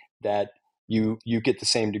alternative that you get the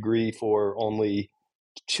same degree for only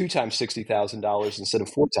 2 times $60,000 instead of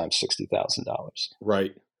 4 times $60,000?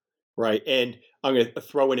 Right. And I'm going to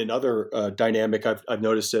throw in another dynamic I've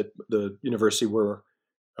noticed at the university where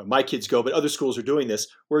my kids go, but other schools are doing this,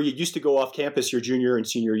 where you used to go off campus your junior and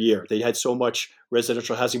senior year. They had so much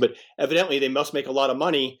residential housing, but evidently they must make a lot of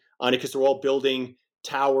money on it because they're all building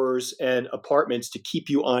towers and apartments to keep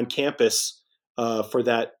you on campus for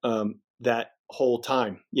that whole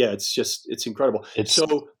time. Yeah, it's incredible.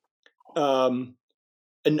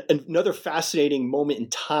 Another fascinating moment in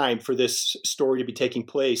time for this story to be taking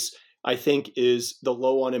place, I think, is the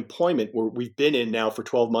low unemployment where we've been in now for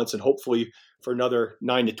 12 months and hopefully for another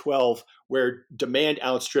 9 to 12, where demand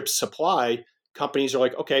outstrips supply. Companies are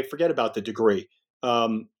like, okay, forget about the degree.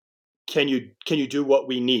 Can you do what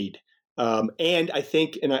we need? And I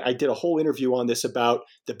think, and I did a whole interview on this about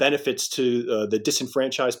the benefits to the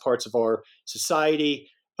disenfranchised parts of our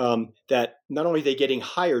society, that not only are they getting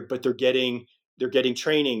hired, but they're getting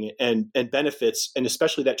training and benefits, and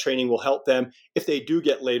especially that training will help them if they do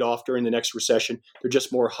get laid off during the next recession. They're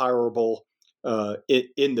just more hireable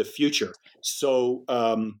in the future. So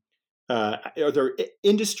are there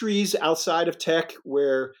industries outside of tech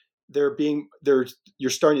where you're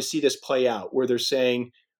starting to see this play out, where they're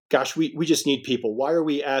saying, gosh, we just need people. Why are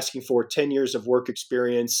we asking for 10 years of work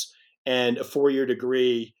experience and a 4-year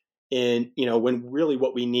degree when really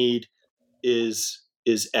what we need is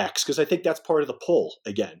X? Because I think that's part of the pull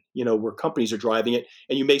again, where companies are driving it,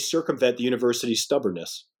 and you may circumvent the university's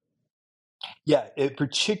stubbornness. Yeah,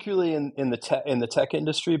 particularly in the tech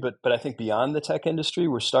industry, but I think beyond the tech industry,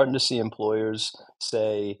 we're starting to see employers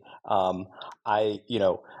say, I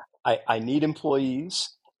need employees,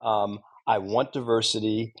 I want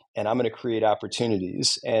diversity, and I'm going to create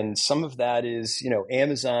opportunities. And some of that is,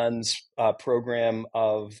 Amazon's program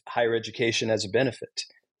of higher education as a benefit.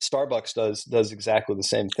 Starbucks does exactly the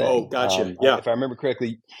same thing. Oh, gotcha. Yeah. If I remember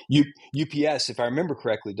correctly, UPS, if I remember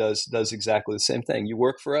correctly, does exactly the same thing. You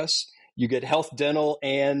work for us, you get health, dental,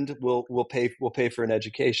 and we'll pay for an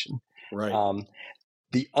education. Right.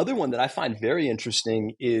 The other one that I find very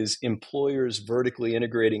interesting is employers vertically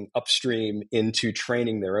integrating upstream into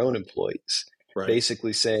training their own employees. Right.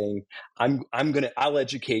 Basically saying, I'll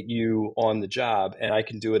educate you on the job, and I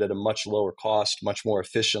can do it at a much lower cost, much more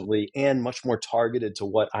efficiently, and much more targeted to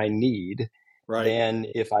what I need than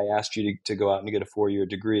if I asked you to go out and get a 4-year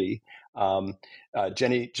degree.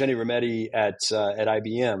 Jenny Rometty at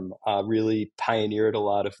IBM really pioneered a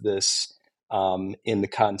lot of this in the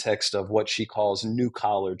context of what she calls new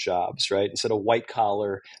collar jobs, right? Instead of white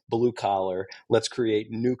collar, blue collar, let's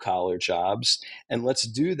create new collar jobs. And let's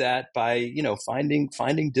do that by,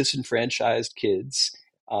 finding disenfranchised kids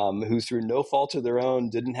who through no fault of their own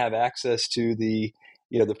didn't have access to the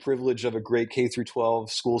privilege of a great K through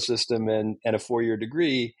 12 school system and a 4-year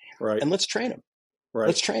degree. Right. And let's train them. Right.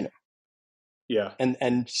 Let's train them. Yeah.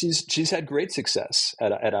 And she's had great success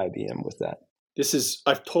at IBM with that.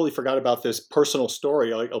 I've totally forgot about this personal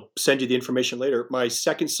story. I'll send you the information later. My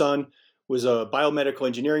second son was a biomedical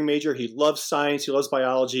engineering major. He loves science. He loves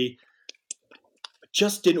biology.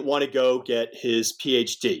 Just didn't want to go get his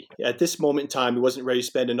PhD. At this moment in time, he wasn't ready to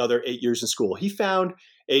spend another 8 years in school. He found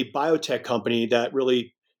a biotech company that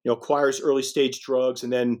really, acquires early stage drugs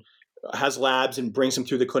and then has labs and brings them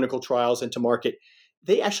through the clinical trials and to market.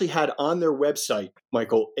 They actually had on their website,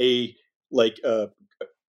 Michael, a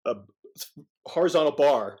horizontal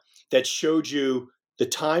bar that showed you the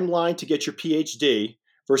timeline to get your PhD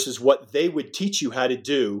versus what they would teach you how to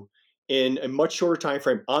do in a much shorter time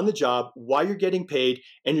frame on the job while you're getting paid,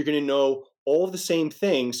 and you're going to know all of the same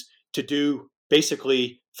things to do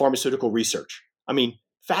basically pharmaceutical research. I mean,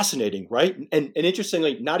 fascinating, right? And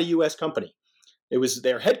interestingly, not a U.S. company. It was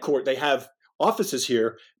their headquarters. They have offices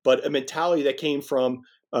here, but a mentality that came from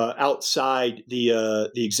outside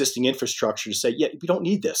the existing infrastructure to say, yeah, we don't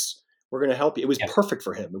need this. We're going to help you. It was perfect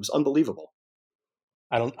for him. It was unbelievable.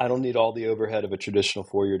 I don't need all the overhead of a traditional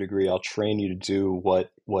 4-year degree. I'll train you to do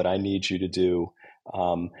what I need you to do.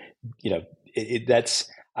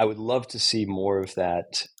 I would love to see more of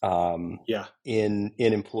that in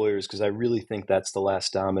employers, because I really think that's the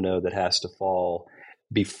last domino that has to fall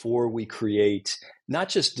before we create not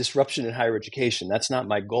just disruption in higher education. That's not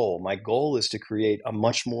my goal. My goal is to create a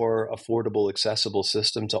much more affordable, accessible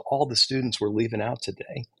system to all the students we're leaving out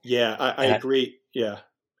today. Yeah, I agree. Yeah.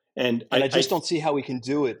 And I just don't see how we can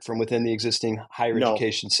do it from within the existing higher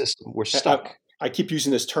education system. We're stuck. I keep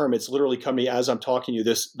using this term. It's literally coming as I'm talking to you,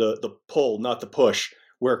 the pull, not the push,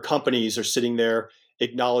 where companies are sitting there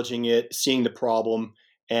acknowledging it, seeing the problem,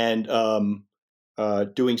 and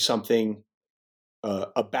doing something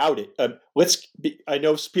about it. I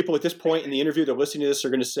know people at this point in the interview that are listening to this are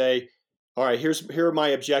going to say, all right, here are my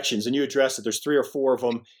objections. And you address it. There's 3 or 4 of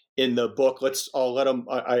them in the book. I'll let them,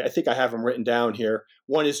 I think I have them written down here.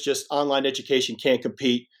 One is just online education can't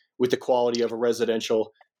compete with the quality of a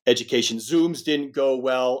residential education. Zooms didn't go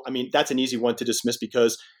well. I mean, that's an easy one to dismiss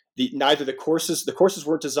because the courses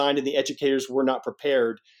weren't designed and the educators were not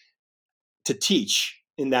prepared to teach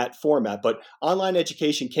in that format. But online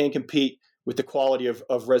education can compete with the quality of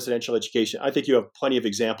residential education. I think you have plenty of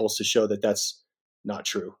examples to show that that's not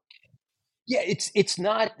true. Yeah, it's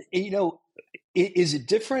not, is it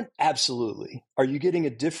different? Absolutely. Are you getting a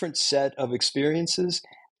different set of experiences?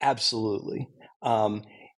 Absolutely.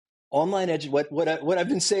 Online what I've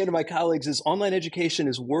been saying to my colleagues is online education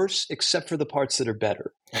is worse except for the parts that are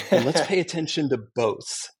better. And let's pay attention to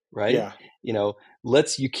both, right? Yeah.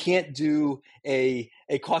 You can't do a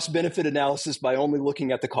cost benefit analysis by only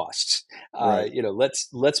looking at the costs. Right.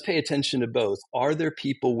 Let's pay attention to both. Are there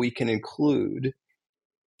people we can include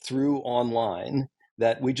through online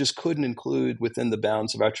that we just couldn't include within the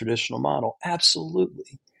bounds of our traditional model?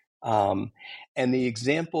 Absolutely. And the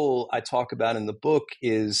example I talk about in the book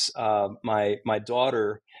is my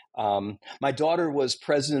daughter. My daughter was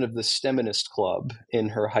president of the STEMinist Club in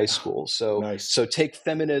her high school. So, nice. So take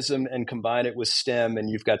feminism and combine it with STEM, and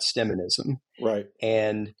you've got STEMinism. Right.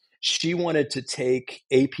 And she wanted to take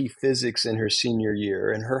AP Physics in her senior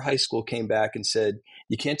year, and her high school came back and said,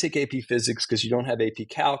 you can't take AP Physics because you don't have AP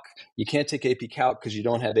Calc. You can't take AP Calc because you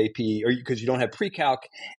don't have AP, or because you don't have Pre-Calc,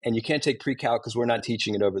 and you can't take Pre-Calc because we're not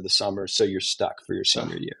teaching it over the summer, so you're stuck for your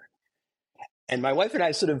senior year. And my wife and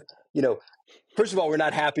I sort of, first of all, we're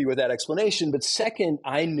not happy with that explanation, but second,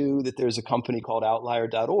 I knew that there's a company called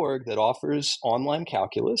Outlier.org that offers online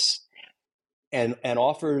calculus and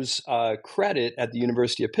offers credit at the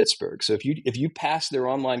University of Pittsburgh. So if you pass their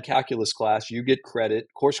online calculus class, you get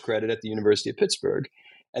course credit at the University of Pittsburgh.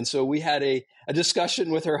 And so we had a discussion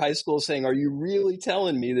with her high school saying, are you really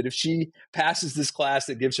telling me that if she passes this class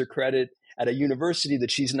that gives her credit at a university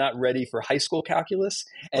that she's not ready for high school calculus?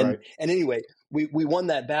 And anyway, we won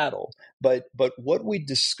that battle. But what we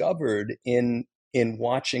discovered in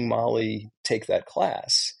watching Molly take that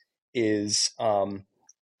class is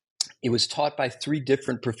it was taught by three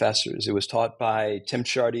different professors. It was taught by Tim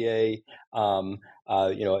Chartier,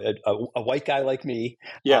 a white guy like me.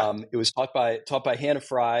 Yeah. It was taught by Hannah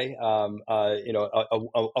Fry,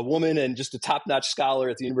 a woman and just a top-notch scholar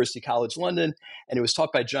at the University College London. And it was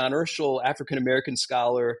taught by John Urschel, African-American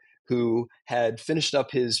scholar who had finished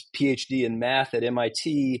up his PhD in math at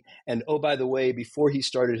MIT. And oh, by the way, before he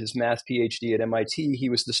started his math PhD at MIT, he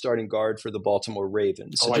was the starting guard for the Baltimore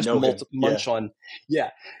Ravens. So I just know him. munch Yeah. on,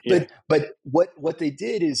 yeah. Yeah. But what they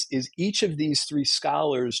did is each of these three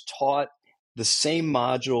scholars taught the same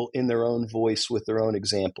module in their own voice with their own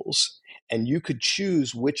examples. And you could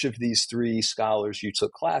choose which of these three scholars you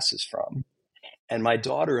took classes from. And my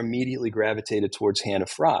daughter immediately gravitated towards Hannah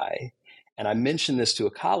Fry. And I mentioned this to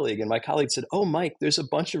a colleague, and my colleague said, "Oh, Mike, there's a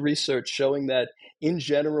bunch of research showing that in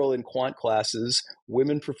general in quant classes,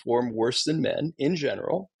 women perform worse than men in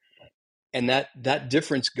general. And that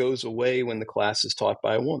difference goes away when the class is taught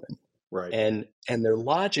by a woman." Right. And their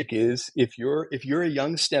logic is if you're a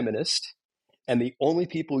young STEMinist and the only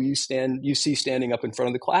people you see standing up in front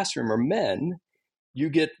of the classroom are men, you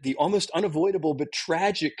get the almost unavoidable but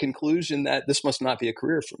tragic conclusion that this must not be a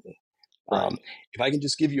career for me. Right. If I can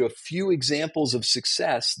just give you a few examples of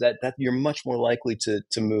success, that you're much more likely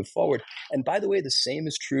to move forward. And by the way, the same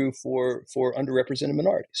is true for underrepresented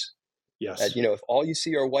minorities. Yes. If all you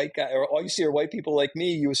see are white guys or all you see are white people like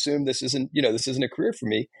me, you assume this isn't a career for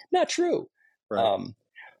me. Not true. Right.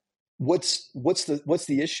 What's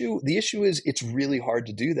the issue? The issue is it's really hard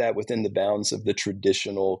to do that within the bounds of the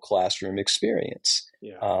traditional classroom experience.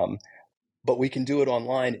 Yeah. But we can do it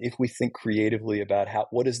online if we think creatively about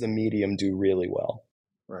what does the medium do really well.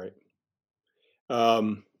 Right. I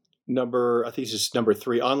think this is number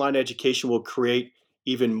 3. Online education will create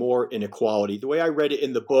even more inequality. The way I read it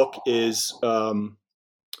in the book is is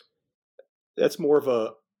that more of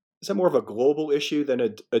a global issue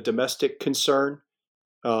than a domestic concern?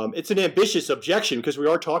 It's an ambitious objection because we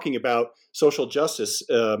are talking about social justice.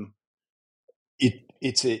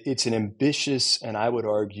 It's an ambitious and I would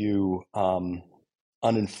argue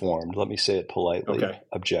uninformed, let me say it politely, Okay.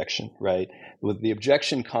 objection, right? With the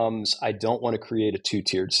objection comes, I don't want to create a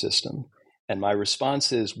two-tiered system. And my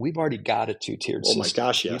response is, we've already got a two-tiered system. Oh my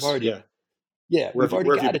gosh, yes. We've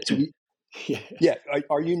already got it. Yeah. Yeah.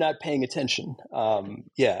 Are you not paying attention?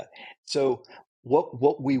 Yeah. So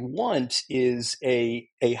what we want is a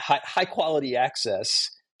high quality access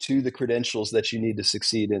to the credentials that you need to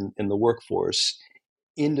succeed in the workforce,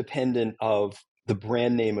 independent of the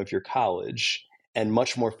brand name of your college, and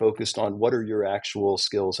much more focused on what are your actual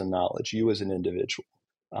skills and knowledge, you as an individual.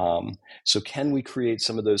 So can we create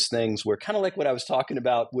some of those things where, kind of like what I was talking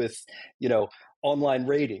about with, online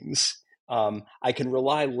ratings, I can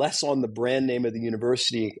rely less on the brand name of the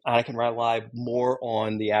university. I can rely more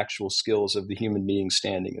on the actual skills of the human being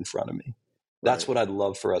standing in front of me. That's what I'd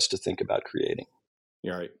love for us to think about creating.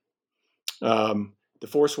 You're right. The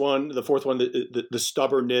fourth one, the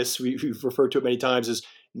stubbornness, we've referred to it many times, is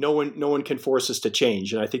no one can force us to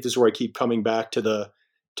change. And I think this is where I keep coming back to the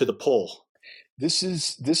pull. This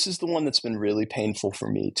is the one that's been really painful for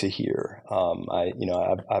me to hear.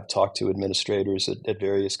 I've talked to administrators at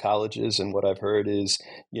various colleges, and what I've heard is,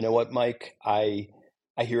 you know what, Mike, I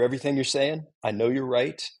hear everything you're saying. I know you're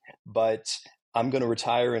right, but I'm going to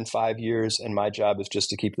retire in 5 years, and my job is just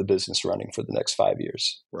to keep the business running for the next 5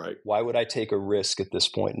 years. Right. Why would I take a risk at this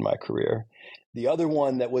point in my career? The other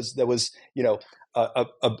one that was a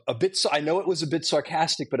bit. I know it was a bit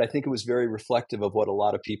sarcastic, but I think it was very reflective of what a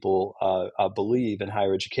lot of people believe in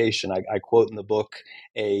higher education. I quote in the book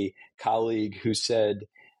a colleague who said,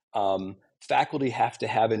 "Faculty have to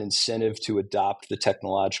have an incentive to adopt the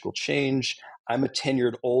technological change. I'm a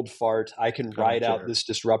tenured old fart. I can ride out this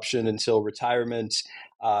disruption until retirement."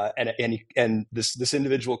 And this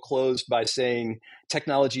individual closed by saying,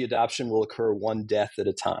 "Technology adoption will occur one death at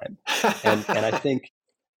a time." And I think,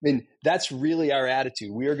 that's really our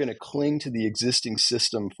attitude. We are going to cling to the existing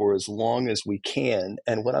system for as long as we can.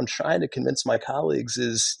 And what I'm trying to convince my colleagues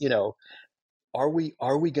is, are we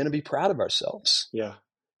going to be proud of ourselves? Yeah.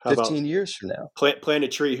 15 years from now. Plant a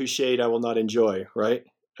tree whose shade I will not enjoy, right?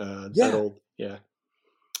 That old, yeah.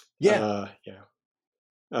 Yeah.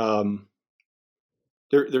 Let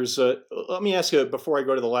me ask you, before I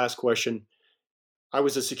go to the last question, I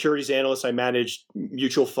was a securities analyst. I managed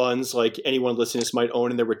mutual funds like anyone listening to this might own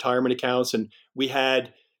in their retirement accounts. And we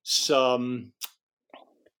had some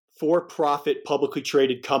for-profit publicly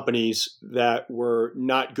traded companies that were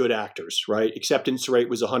not good actors, right? Acceptance rate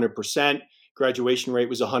was 100%. Graduation rate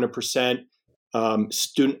was 100%.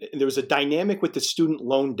 There was a dynamic with the student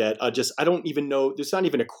loan debt. I don't even know. There's not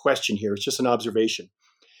even a question here. It's just an observation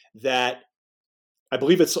that I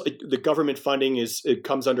believe it's the government funding it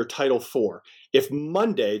comes under Title IV. If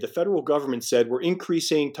Monday the federal government said we're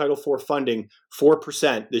increasing Title IV funding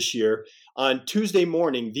 4% this year, on Tuesday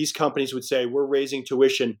morning these companies would say we're raising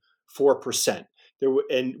tuition 4%.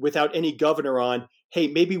 And without any governor on, hey,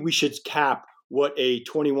 maybe we should cap what a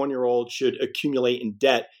 21-year-old should accumulate in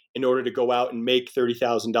debt in order to go out and make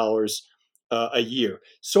 $30,000 a year.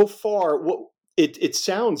 So far, it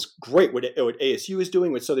sounds great what ASU is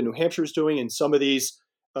doing, what Southern New Hampshire is doing, and some of these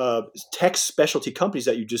tech specialty companies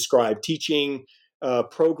that you described, teaching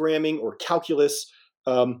programming or calculus.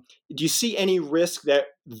 Do you see any risk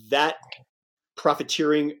that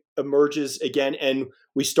profiteering emerges again and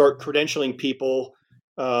we start credentialing people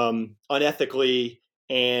unethically,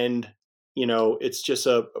 and it's just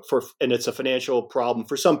it's a financial problem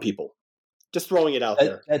for some people? Just throwing it out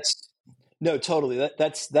there. No, totally.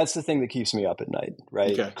 That's the thing that keeps me up at night,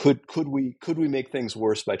 right? Okay. Could we make things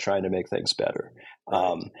worse by trying to make things better?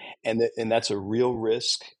 Right. And that's a real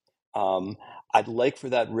risk. I'd like for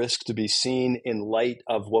that risk to be seen in light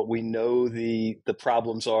of what we know the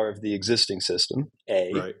problems are of the existing system,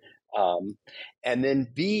 A. Right. And then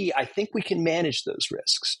B, I think we can manage those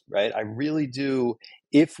risks, right? I really do.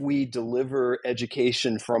 If we deliver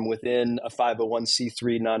education from within a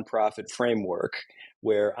 501c3 nonprofit framework,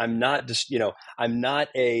 where I'm not just, I'm not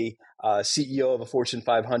a CEO of a Fortune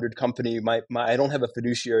 500 company. I don't have a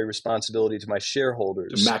fiduciary responsibility to my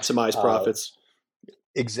shareholders to maximize profits.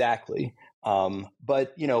 Exactly.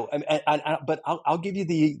 But I'll give you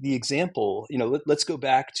the example. Let's go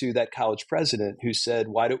back to that college president who said,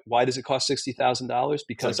 "Why does it cost $60,000?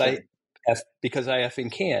 Because I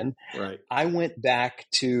effing can." Right. I went back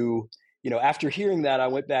to after hearing that, I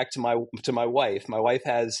went back to my wife. My wife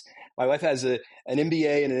has an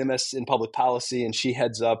MBA and an MS in public policy, and she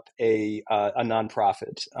heads up a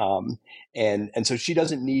nonprofit. And so she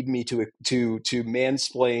doesn't need me to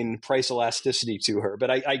mansplain price elasticity to her.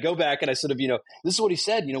 But I go back and I sort of, this is what he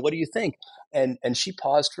said. What do you think? And she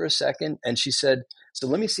paused for a second and she said, "So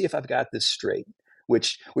let me see if I've got this straight."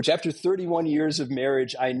 Which after 31 years of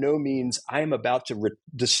marriage, I know means I am about to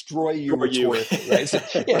destroy you rhetorically, right?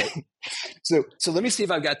 So, yeah. So let me see if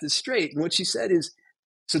I've got this straight. And what she said is,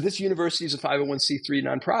 "So this university is a 501c3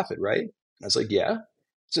 nonprofit, right?" I was like, "Yeah."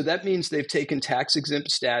 "So that means they've taken tax exempt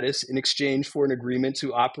status in exchange for an agreement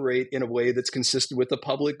to operate in a way that's consistent with the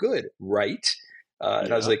public good, right?"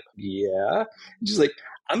 And I was like, "Yeah." And she's like,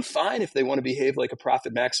 "I'm fine if they want to behave like a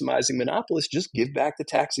profit maximizing monopolist, just give back the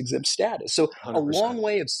tax exempt status." So 100%. A long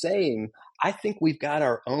way of saying, I think we've got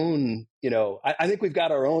our own, I think we've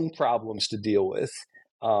got our own problems to deal with,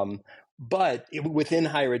 but within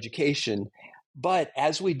higher education. But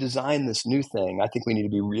as we design this new thing, I think we need to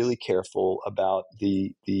be really careful about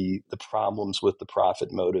the problems with the profit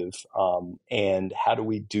motive, and how do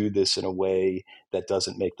we do this in a way that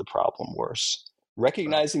doesn't make the problem worse.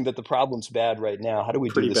 Recognizing that the problem's bad right now, how do we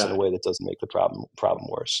do this in a way that doesn't make the problem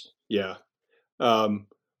worse? Yeah.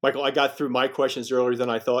 Michael, I got through my questions earlier than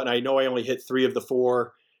I thought, and I know I only hit 3 of the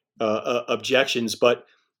 4 objections, but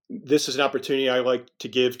this is an opportunity I like to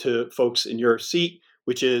give to folks in your seat,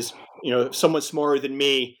 which is, someone smarter than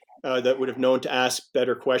me that would have known to ask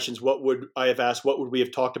better questions. What would I have asked? What would we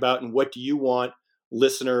have talked about? And what do you want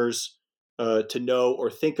listeners to know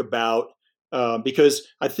or think about? Because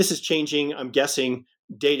this is changing, I'm guessing,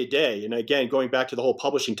 day to day. And again, going back to the whole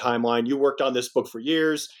publishing timeline, you worked on this book for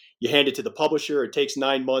years. You hand it to the publisher. It takes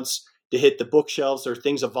 9 months to hit the bookshelves. There are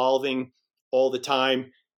things evolving all the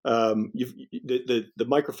time. The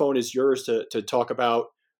microphone is yours to talk about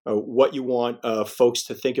what you want folks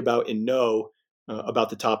to think about and know about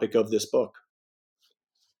the topic of this book.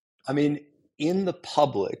 I mean, in the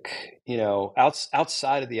public,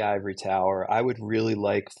 outside of the ivory tower, I would really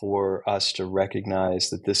like for us to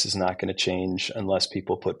recognize that this is not going to change unless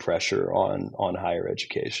people put pressure on higher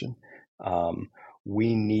education.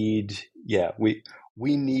 We need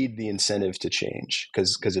the incentive to change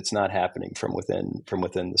because it's not happening from within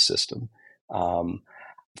the system.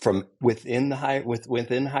 From within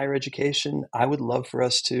higher education, I would love for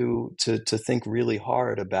us to think really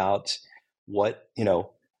hard about what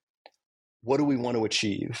do we want to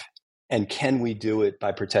achieve, and can we do it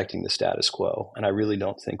by protecting the status quo? And I really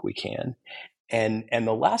don't think we can. And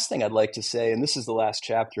the last thing I'd like to say, and this is the last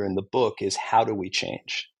chapter in the book, is how do we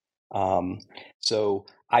change? So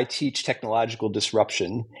I teach technological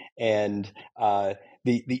disruption, and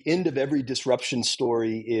the end of every disruption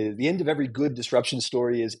story is the end of every good disruption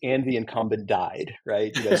story is and the incumbent died,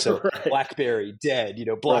 right? So Right. BlackBerry dead,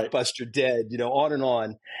 Right. Blockbuster dead, on and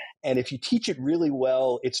on. And if you teach it really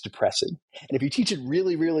well, it's depressing. And if you teach it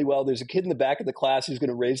really, really well, there's a kid in the back of the class who's going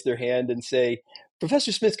to raise their hand and say,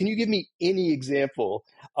 Professor Smith, can you give me any example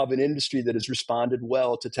of an industry that has responded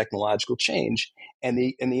well to technological change? And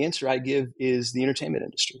the answer I give is the entertainment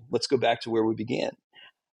industry. Let's go back to where we began.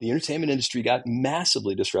 The entertainment industry got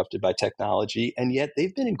massively disrupted by technology, and yet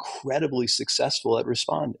they've been incredibly successful at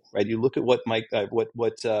responding. Right? You look at what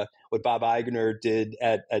Bob Iger did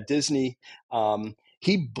at Disney.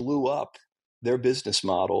 He blew up their business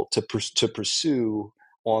model to pursue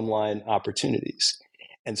online opportunities.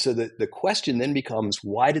 And so the question then becomes,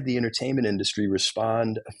 why did the entertainment industry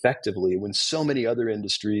respond effectively when so many other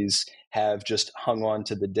industries have just hung on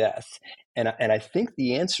to the death? And I think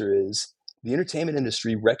the answer is the entertainment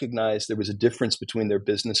industry recognized there was a difference between their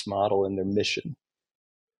business model and their mission.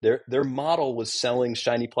 Their model was selling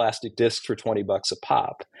shiny plastic discs for $20 a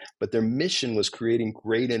pop, but their mission was creating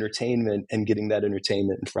great entertainment and getting that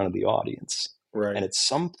entertainment in front of the audience. Right. And at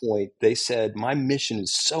some point, they said, my mission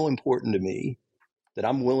is so important to me that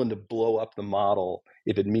I'm willing to blow up the model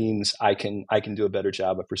if it means I can do a better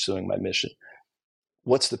job of pursuing my mission.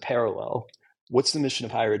 What's the parallel? What's the mission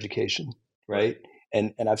of higher education, right?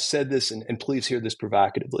 And I've said this, and please hear this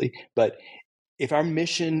provocatively, but if our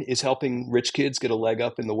mission is helping rich kids get a leg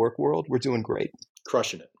up in the work world, we're doing great.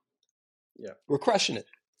 Crushing it. Yeah. We're crushing it.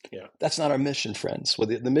 Yeah. That's not our mission, friends. Well,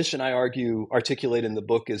 the mission I articulate in the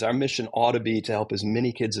book is our mission ought to be to help as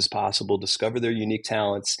many kids as possible discover their unique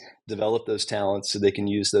talents, develop those talents so they can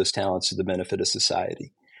use those talents to the benefit of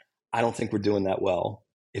society. I don't think we're doing that well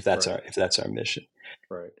if that's our mission.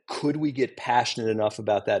 Right. Could we get passionate enough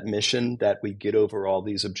about that mission that we get over all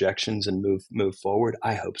these objections and move forward?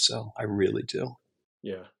 I hope so. I really do.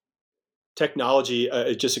 Yeah. Technology,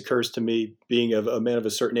 it just occurs to me, being a man of a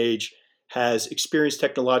certain age, has experienced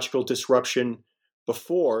technological disruption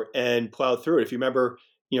before and plowed through it. If you remember,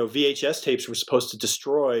 VHS tapes were supposed to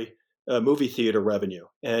destroy movie theater revenue,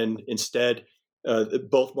 and instead,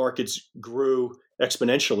 both markets grew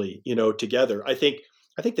exponentially. Together. I think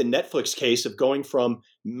the Netflix case of going from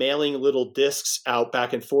mailing little discs out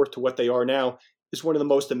back and forth to what they are now is one of the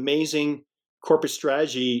most amazing corporate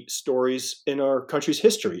strategy stories in our country's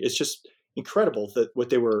history. It's just incredible that what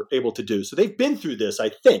they were able to do. So they've been through this, I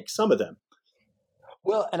think, some of them.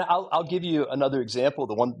 Well, and I'll give you another example.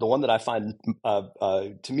 The one that I find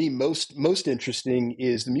to me most interesting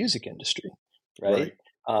is the music industry, right?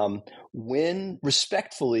 When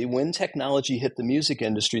technology hit the music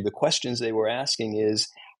industry, the questions they were asking is,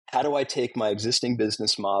 how do I take my existing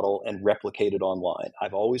business model and replicate it online?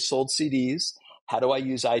 I've always sold CDs. How do I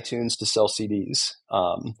use iTunes to sell CDs?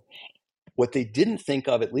 What they didn't think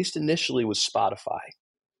of, at least initially, was Spotify,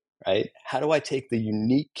 right? How do I take the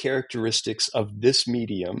unique characteristics of this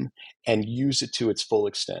medium and use it to its full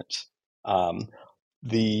extent?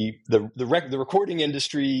 The recording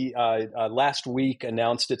industry last week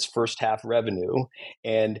announced its first half revenue,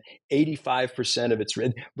 and 85% of its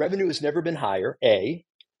revenue has never been higher.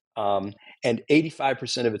 And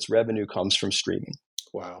 85% of its revenue comes from streaming.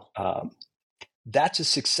 Wow. That's a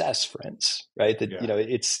success, friends, right?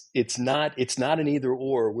 It's not an either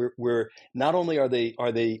or. We're not only are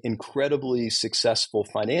they incredibly successful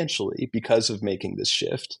financially because of making this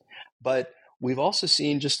shift, but we've also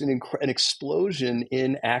seen just an explosion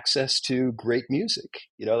in access to great music.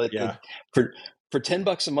 For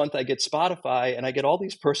 $10 a month, I get Spotify, and I get all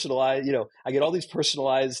these personalized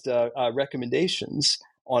recommendations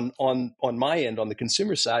on my end, on the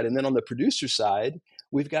consumer side, and then on the producer side,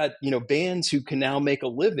 we've got bands who can now make a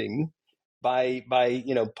living by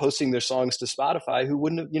posting their songs to Spotify who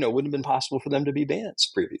wouldn't have been possible for them to be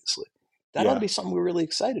bands previously. That ought to be something we're really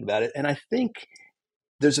excited about it. And I think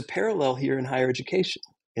there's a parallel here in higher education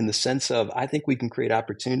in the sense of, I think we can create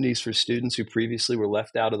opportunities for students who previously were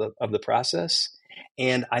left out of the process.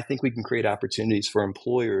 And I think we can create opportunities for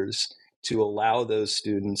employers to allow those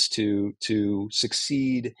students to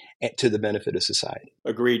succeed to the benefit of society.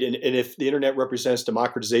 Agreed. And if the internet represents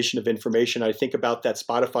democratization of information, I think about that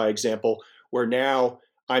Spotify example where now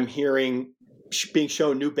I'm hearing being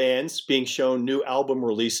shown new bands, being shown new album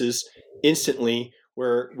releases instantly,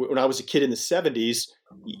 where when I was a kid in the 70s,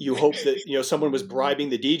 you hope that, someone was bribing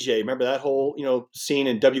the DJ. Remember that whole, scene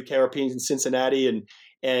in WKRP in Cincinnati,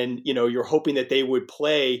 and you're hoping that they would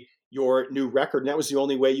play your new record. And that was the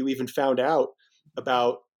only way you even found out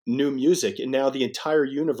about new music. And now the entire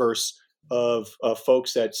universe of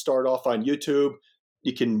folks that start off on YouTube,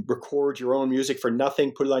 you can record your own music for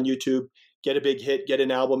nothing, put it on YouTube. get a big hit, get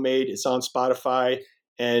an album made, it's on Spotify,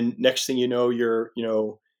 and next thing you know, you're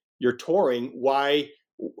touring. Why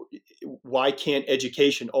can't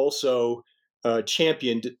education also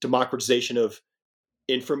champion democratization of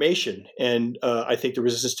information? And I think the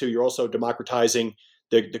resistance to, you're also democratizing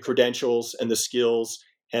the credentials and the skills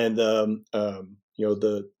and the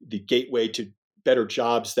gateway to better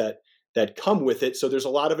jobs that come with it. So there's a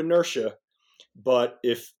lot of inertia, but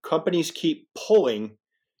if companies keep pulling,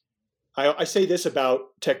 I say this about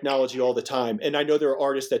technology all the time, and I know there are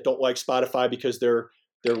artists that don't like Spotify because their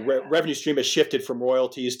revenue stream has shifted from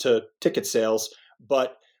royalties to ticket sales.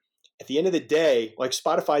 But at the end of the day, like,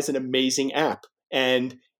 Spotify is an amazing app,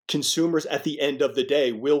 and consumers at the end of the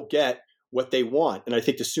day will get what they want. And I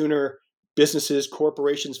think the sooner businesses,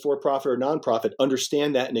 corporations, for-profit or nonprofit,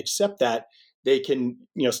 understand that and accept that, they can,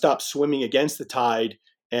 stop swimming against the tide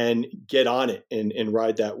and get on it and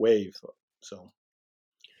ride that wave. So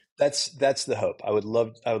that's the hope. I would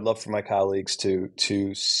love for my colleagues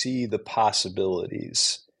to see the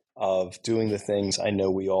possibilities of doing the things I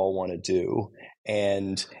know we all want to do,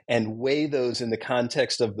 and weigh those in the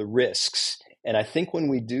context of the risks. And I think when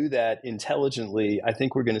we do that intelligently, I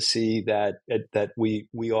think we're going to see that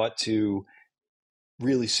we ought to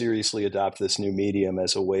really seriously adopt this new medium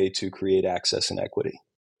as a way to create access and equity.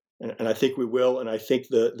 And I think we will. And I think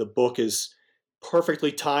the book is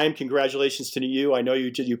perfectly timed. Congratulations to you. I know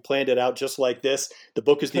you planned it out just like this. The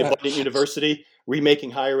book is The Abundant University,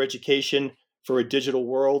 Remaking Higher Education for a Digital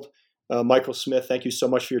World. Michael Smith, thank you so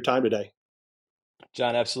much for your time today.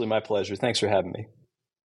 John, absolutely my pleasure. Thanks for having me.